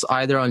trends,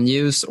 either on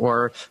news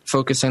or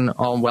focusing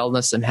on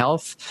wellness and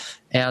health.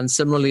 And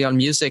similarly on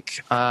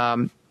music,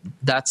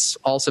 that's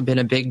also been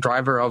a big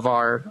driver of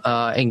our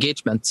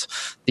engagement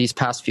these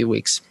past few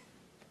weeks.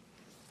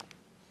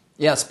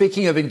 Yeah,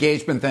 speaking of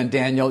engagement then,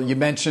 Daniel, you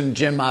mentioned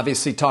Jim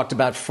obviously talked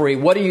about free.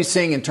 What are you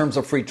seeing in terms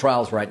of free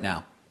trials right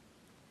now?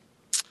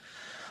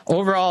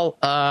 Overall,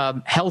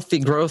 healthy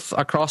growth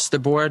across the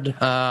board.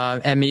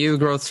 MAU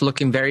growth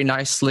looking very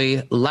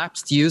nicely.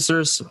 Lapsed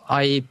users,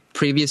 i.e.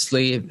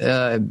 previously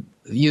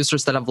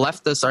users that have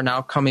left us are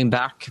now coming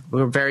back.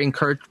 We're very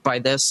encouraged by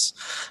this.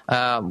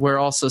 We're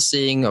also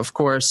seeing, of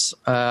course,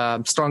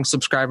 strong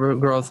subscriber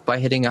growth by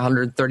hitting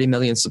 130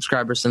 million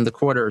subscribers in the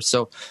quarter.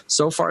 So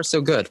far,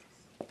 so good.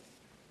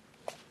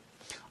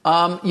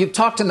 You've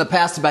talked in the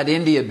past about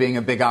India being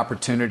a big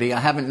opportunity. I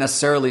haven't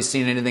necessarily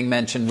seen anything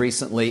mentioned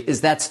recently.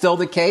 Is that still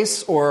the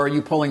case, or are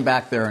you pulling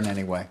back there in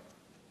any way?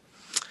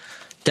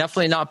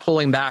 Definitely not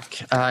pulling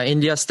back.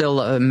 India is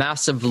still a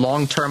massive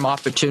long-term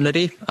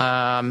opportunity.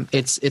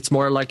 It's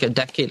more like a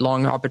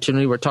decade-long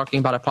opportunity. We're talking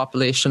about a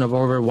population of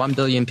over 1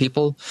 billion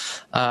people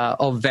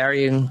of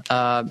varying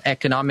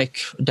economic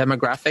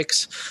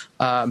demographics.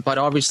 But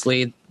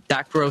obviously,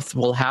 that growth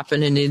will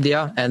happen in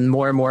India, and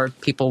more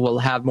people will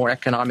have more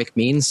economic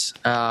means.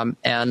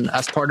 And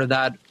as part of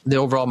that, the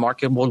overall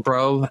market will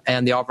grow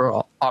and the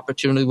overall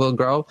opportunity will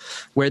grow.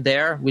 We're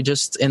there. We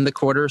just, in the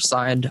quarter,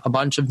 signed a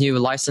bunch of new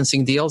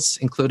licensing deals,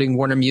 including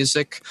Warner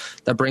Music,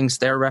 that brings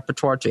their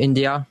repertoire to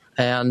India,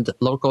 and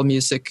local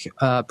music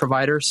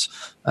providers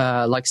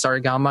like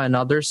Sarigama and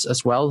others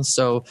as well.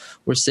 So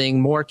we're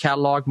seeing more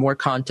catalog, more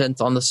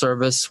content on the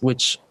service,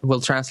 which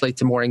will translate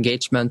to more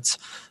engagement.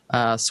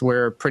 So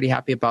we're pretty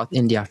happy about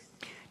India.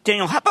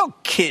 Daniel, how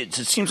about kids?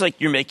 It seems like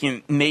you're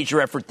making a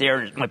major effort there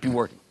and it might be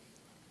working.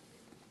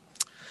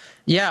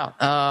 Yeah,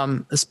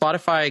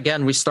 Spotify,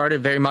 again, we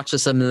started very much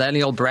as a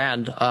millennial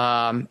brand,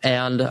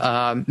 and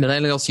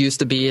millennials used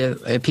to be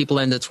people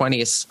in the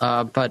 20s,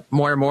 but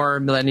more and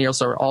more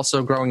millennials are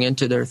also growing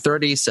into their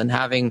 30s and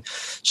having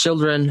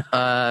children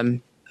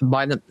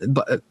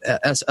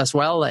as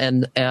well,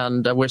 and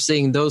we're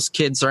seeing those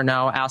kids are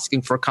now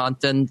asking for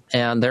content,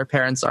 and their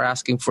parents are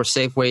asking for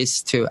safe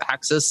ways to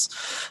access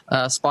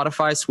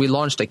Spotify. So we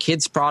launched a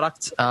kids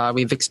product.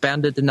 We've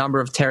expanded the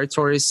number of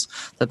territories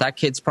that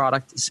kids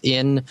product is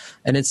in,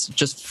 and it's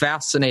just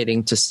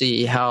fascinating to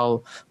see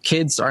how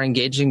kids are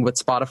engaging with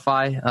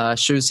Spotify,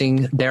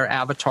 choosing their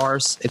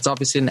avatars. It's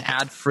obviously an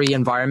ad-free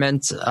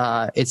environment.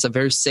 It's a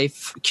very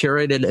safe,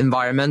 curated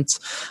environment,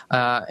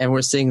 and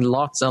we're seeing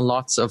lots and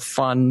lots of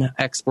fun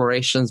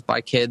explorations by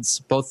kids,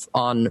 both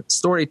on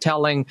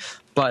storytelling,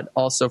 but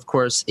also, of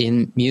course,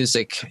 in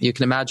music. You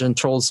can imagine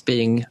Trolls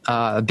being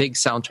a big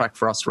soundtrack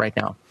for us right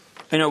now.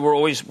 I know we're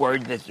always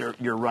worried that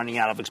you're running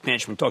out of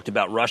expansion. We talked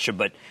about Russia,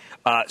 but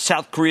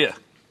South Korea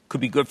could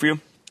be good for you?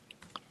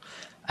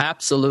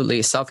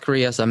 Absolutely. South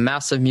Korea is a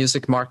massive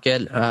music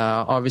market.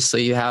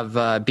 Obviously, you have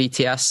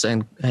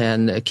BTS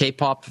and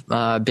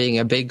K-pop being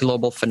a big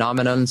global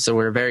phenomenon. So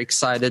we're very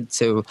excited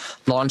to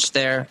launch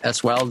there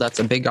as well. That's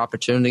a big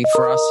opportunity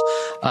for us.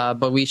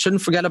 But we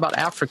shouldn't forget about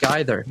Africa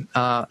either.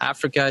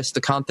 Africa is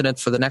the continent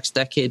for the next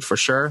decade for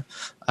sure.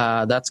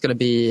 That's going to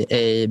be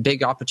a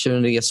big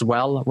opportunity as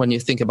well when you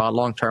think about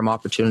long-term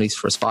opportunities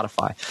for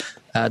Spotify.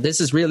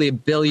 This is really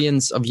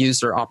billions of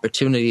user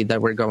opportunity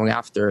that we're going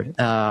after,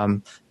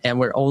 and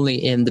we're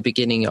only in the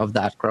beginning of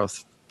that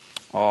growth.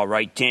 All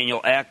right, Daniel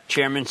Ek,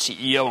 Chairman,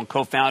 CEO, and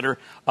co-founder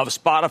of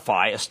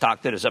Spotify, a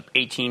stock that is up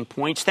 18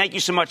 points. Thank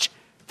you so much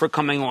for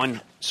coming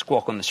on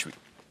Squawk on the Street.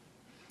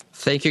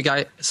 Thank you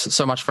guys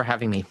so much for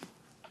having me.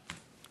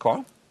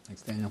 Carl?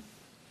 Thanks, Daniel.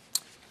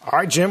 All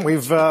right, Jim,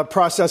 we've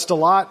processed a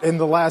lot in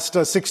the last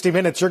 60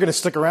 minutes. You're going to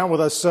stick around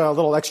with us a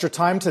little extra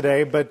time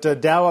today,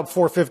 but Dow up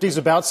 450s,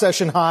 about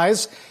session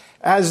highs.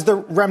 As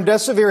the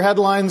remdesivir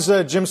headlines,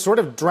 Jim, sort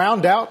of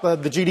drowned out the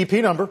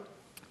GDP number.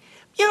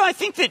 Yeah, I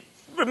think that,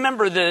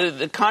 remember,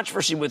 the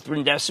controversy with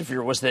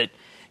remdesivir was that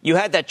you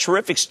had that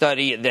terrific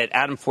study that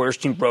Adam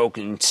Feuerstein broke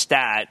in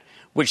Stat,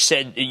 which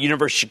said at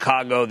University of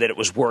Chicago that it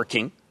was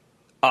working.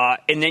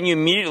 And then you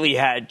immediately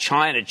had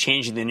China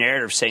changing the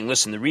narrative, saying,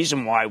 listen, the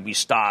reason why we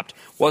stopped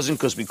wasn't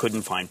because we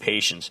couldn't find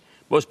patients.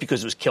 It was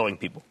because it was killing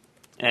people.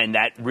 And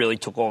that really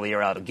took all the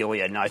air out of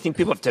Gilead. Now, I think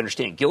people have to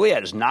understand,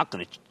 Gilead is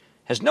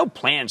has no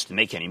plans to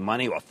make any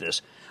money off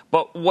this.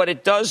 But what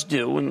it does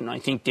do, and I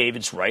think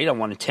David's right, I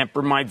want to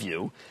temper my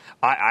view,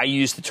 I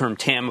use the term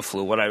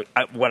Tamiflu.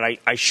 What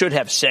I should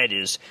have said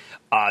is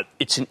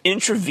it's an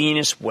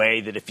intravenous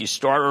way that if you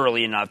start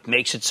early enough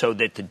makes it so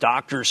that the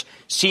doctors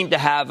seem to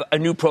have a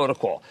new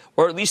protocol,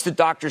 or at least the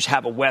doctors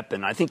have a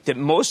weapon. I think that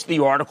most of the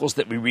articles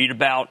that we read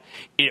about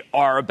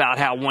are about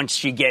how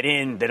once you get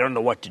in, they don't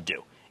know what to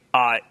do.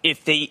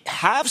 If they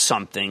have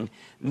something,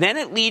 then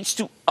it leads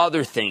to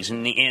other things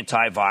in the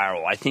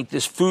antiviral. I think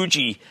this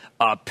Fuji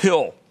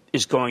pill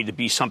is going to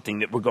be something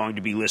that we're going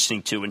to be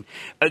listening to. And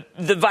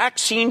the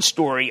vaccine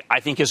story, I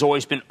think, has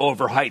always been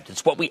overhyped.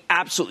 It's what we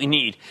absolutely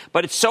need.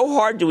 But it's so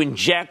hard to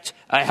inject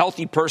a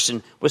healthy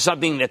person with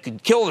something that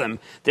could kill them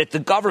that the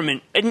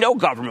government, and no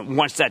government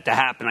wants that to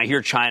happen. I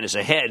hear China's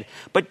ahead.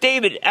 But,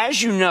 David,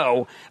 as you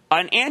know,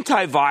 an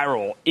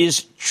antiviral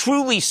is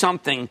truly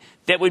something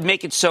that would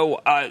make it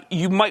so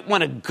you might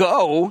want to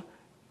go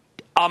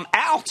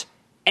out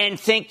and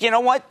think, you know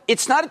what,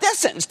 it's not a death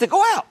sentence to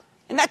go out.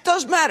 And that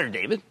does matter,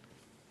 David.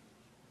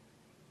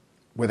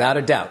 Without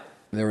a doubt.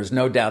 There is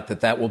no doubt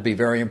that that will be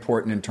very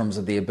important in terms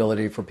of the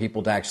ability for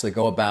people to actually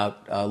go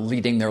about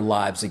leading their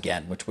lives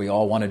again, which we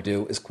all want to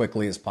do as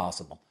quickly as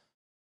possible.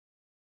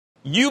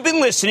 You've been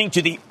listening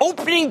to the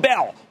opening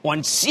bell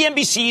on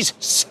CNBC's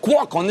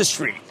Squawk on the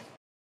Street.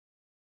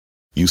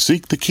 You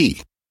seek the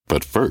key,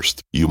 but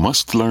first, you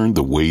must learn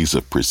the ways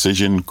of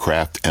precision,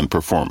 craft, and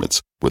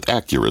performance with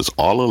Acura's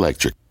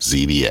all-electric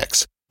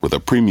ZDX. With a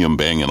premium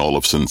Bang &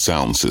 Olufsen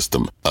sound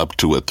system up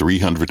to a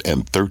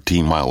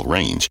 313-mile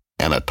range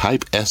and a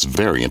Type S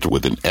variant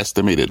with an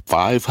estimated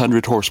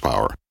 500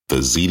 horsepower, the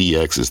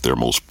ZDX is their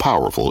most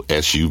powerful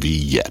SUV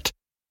yet.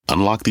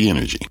 Unlock the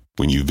energy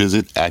when you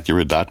visit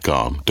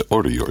Acura.com to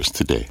order yours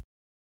today.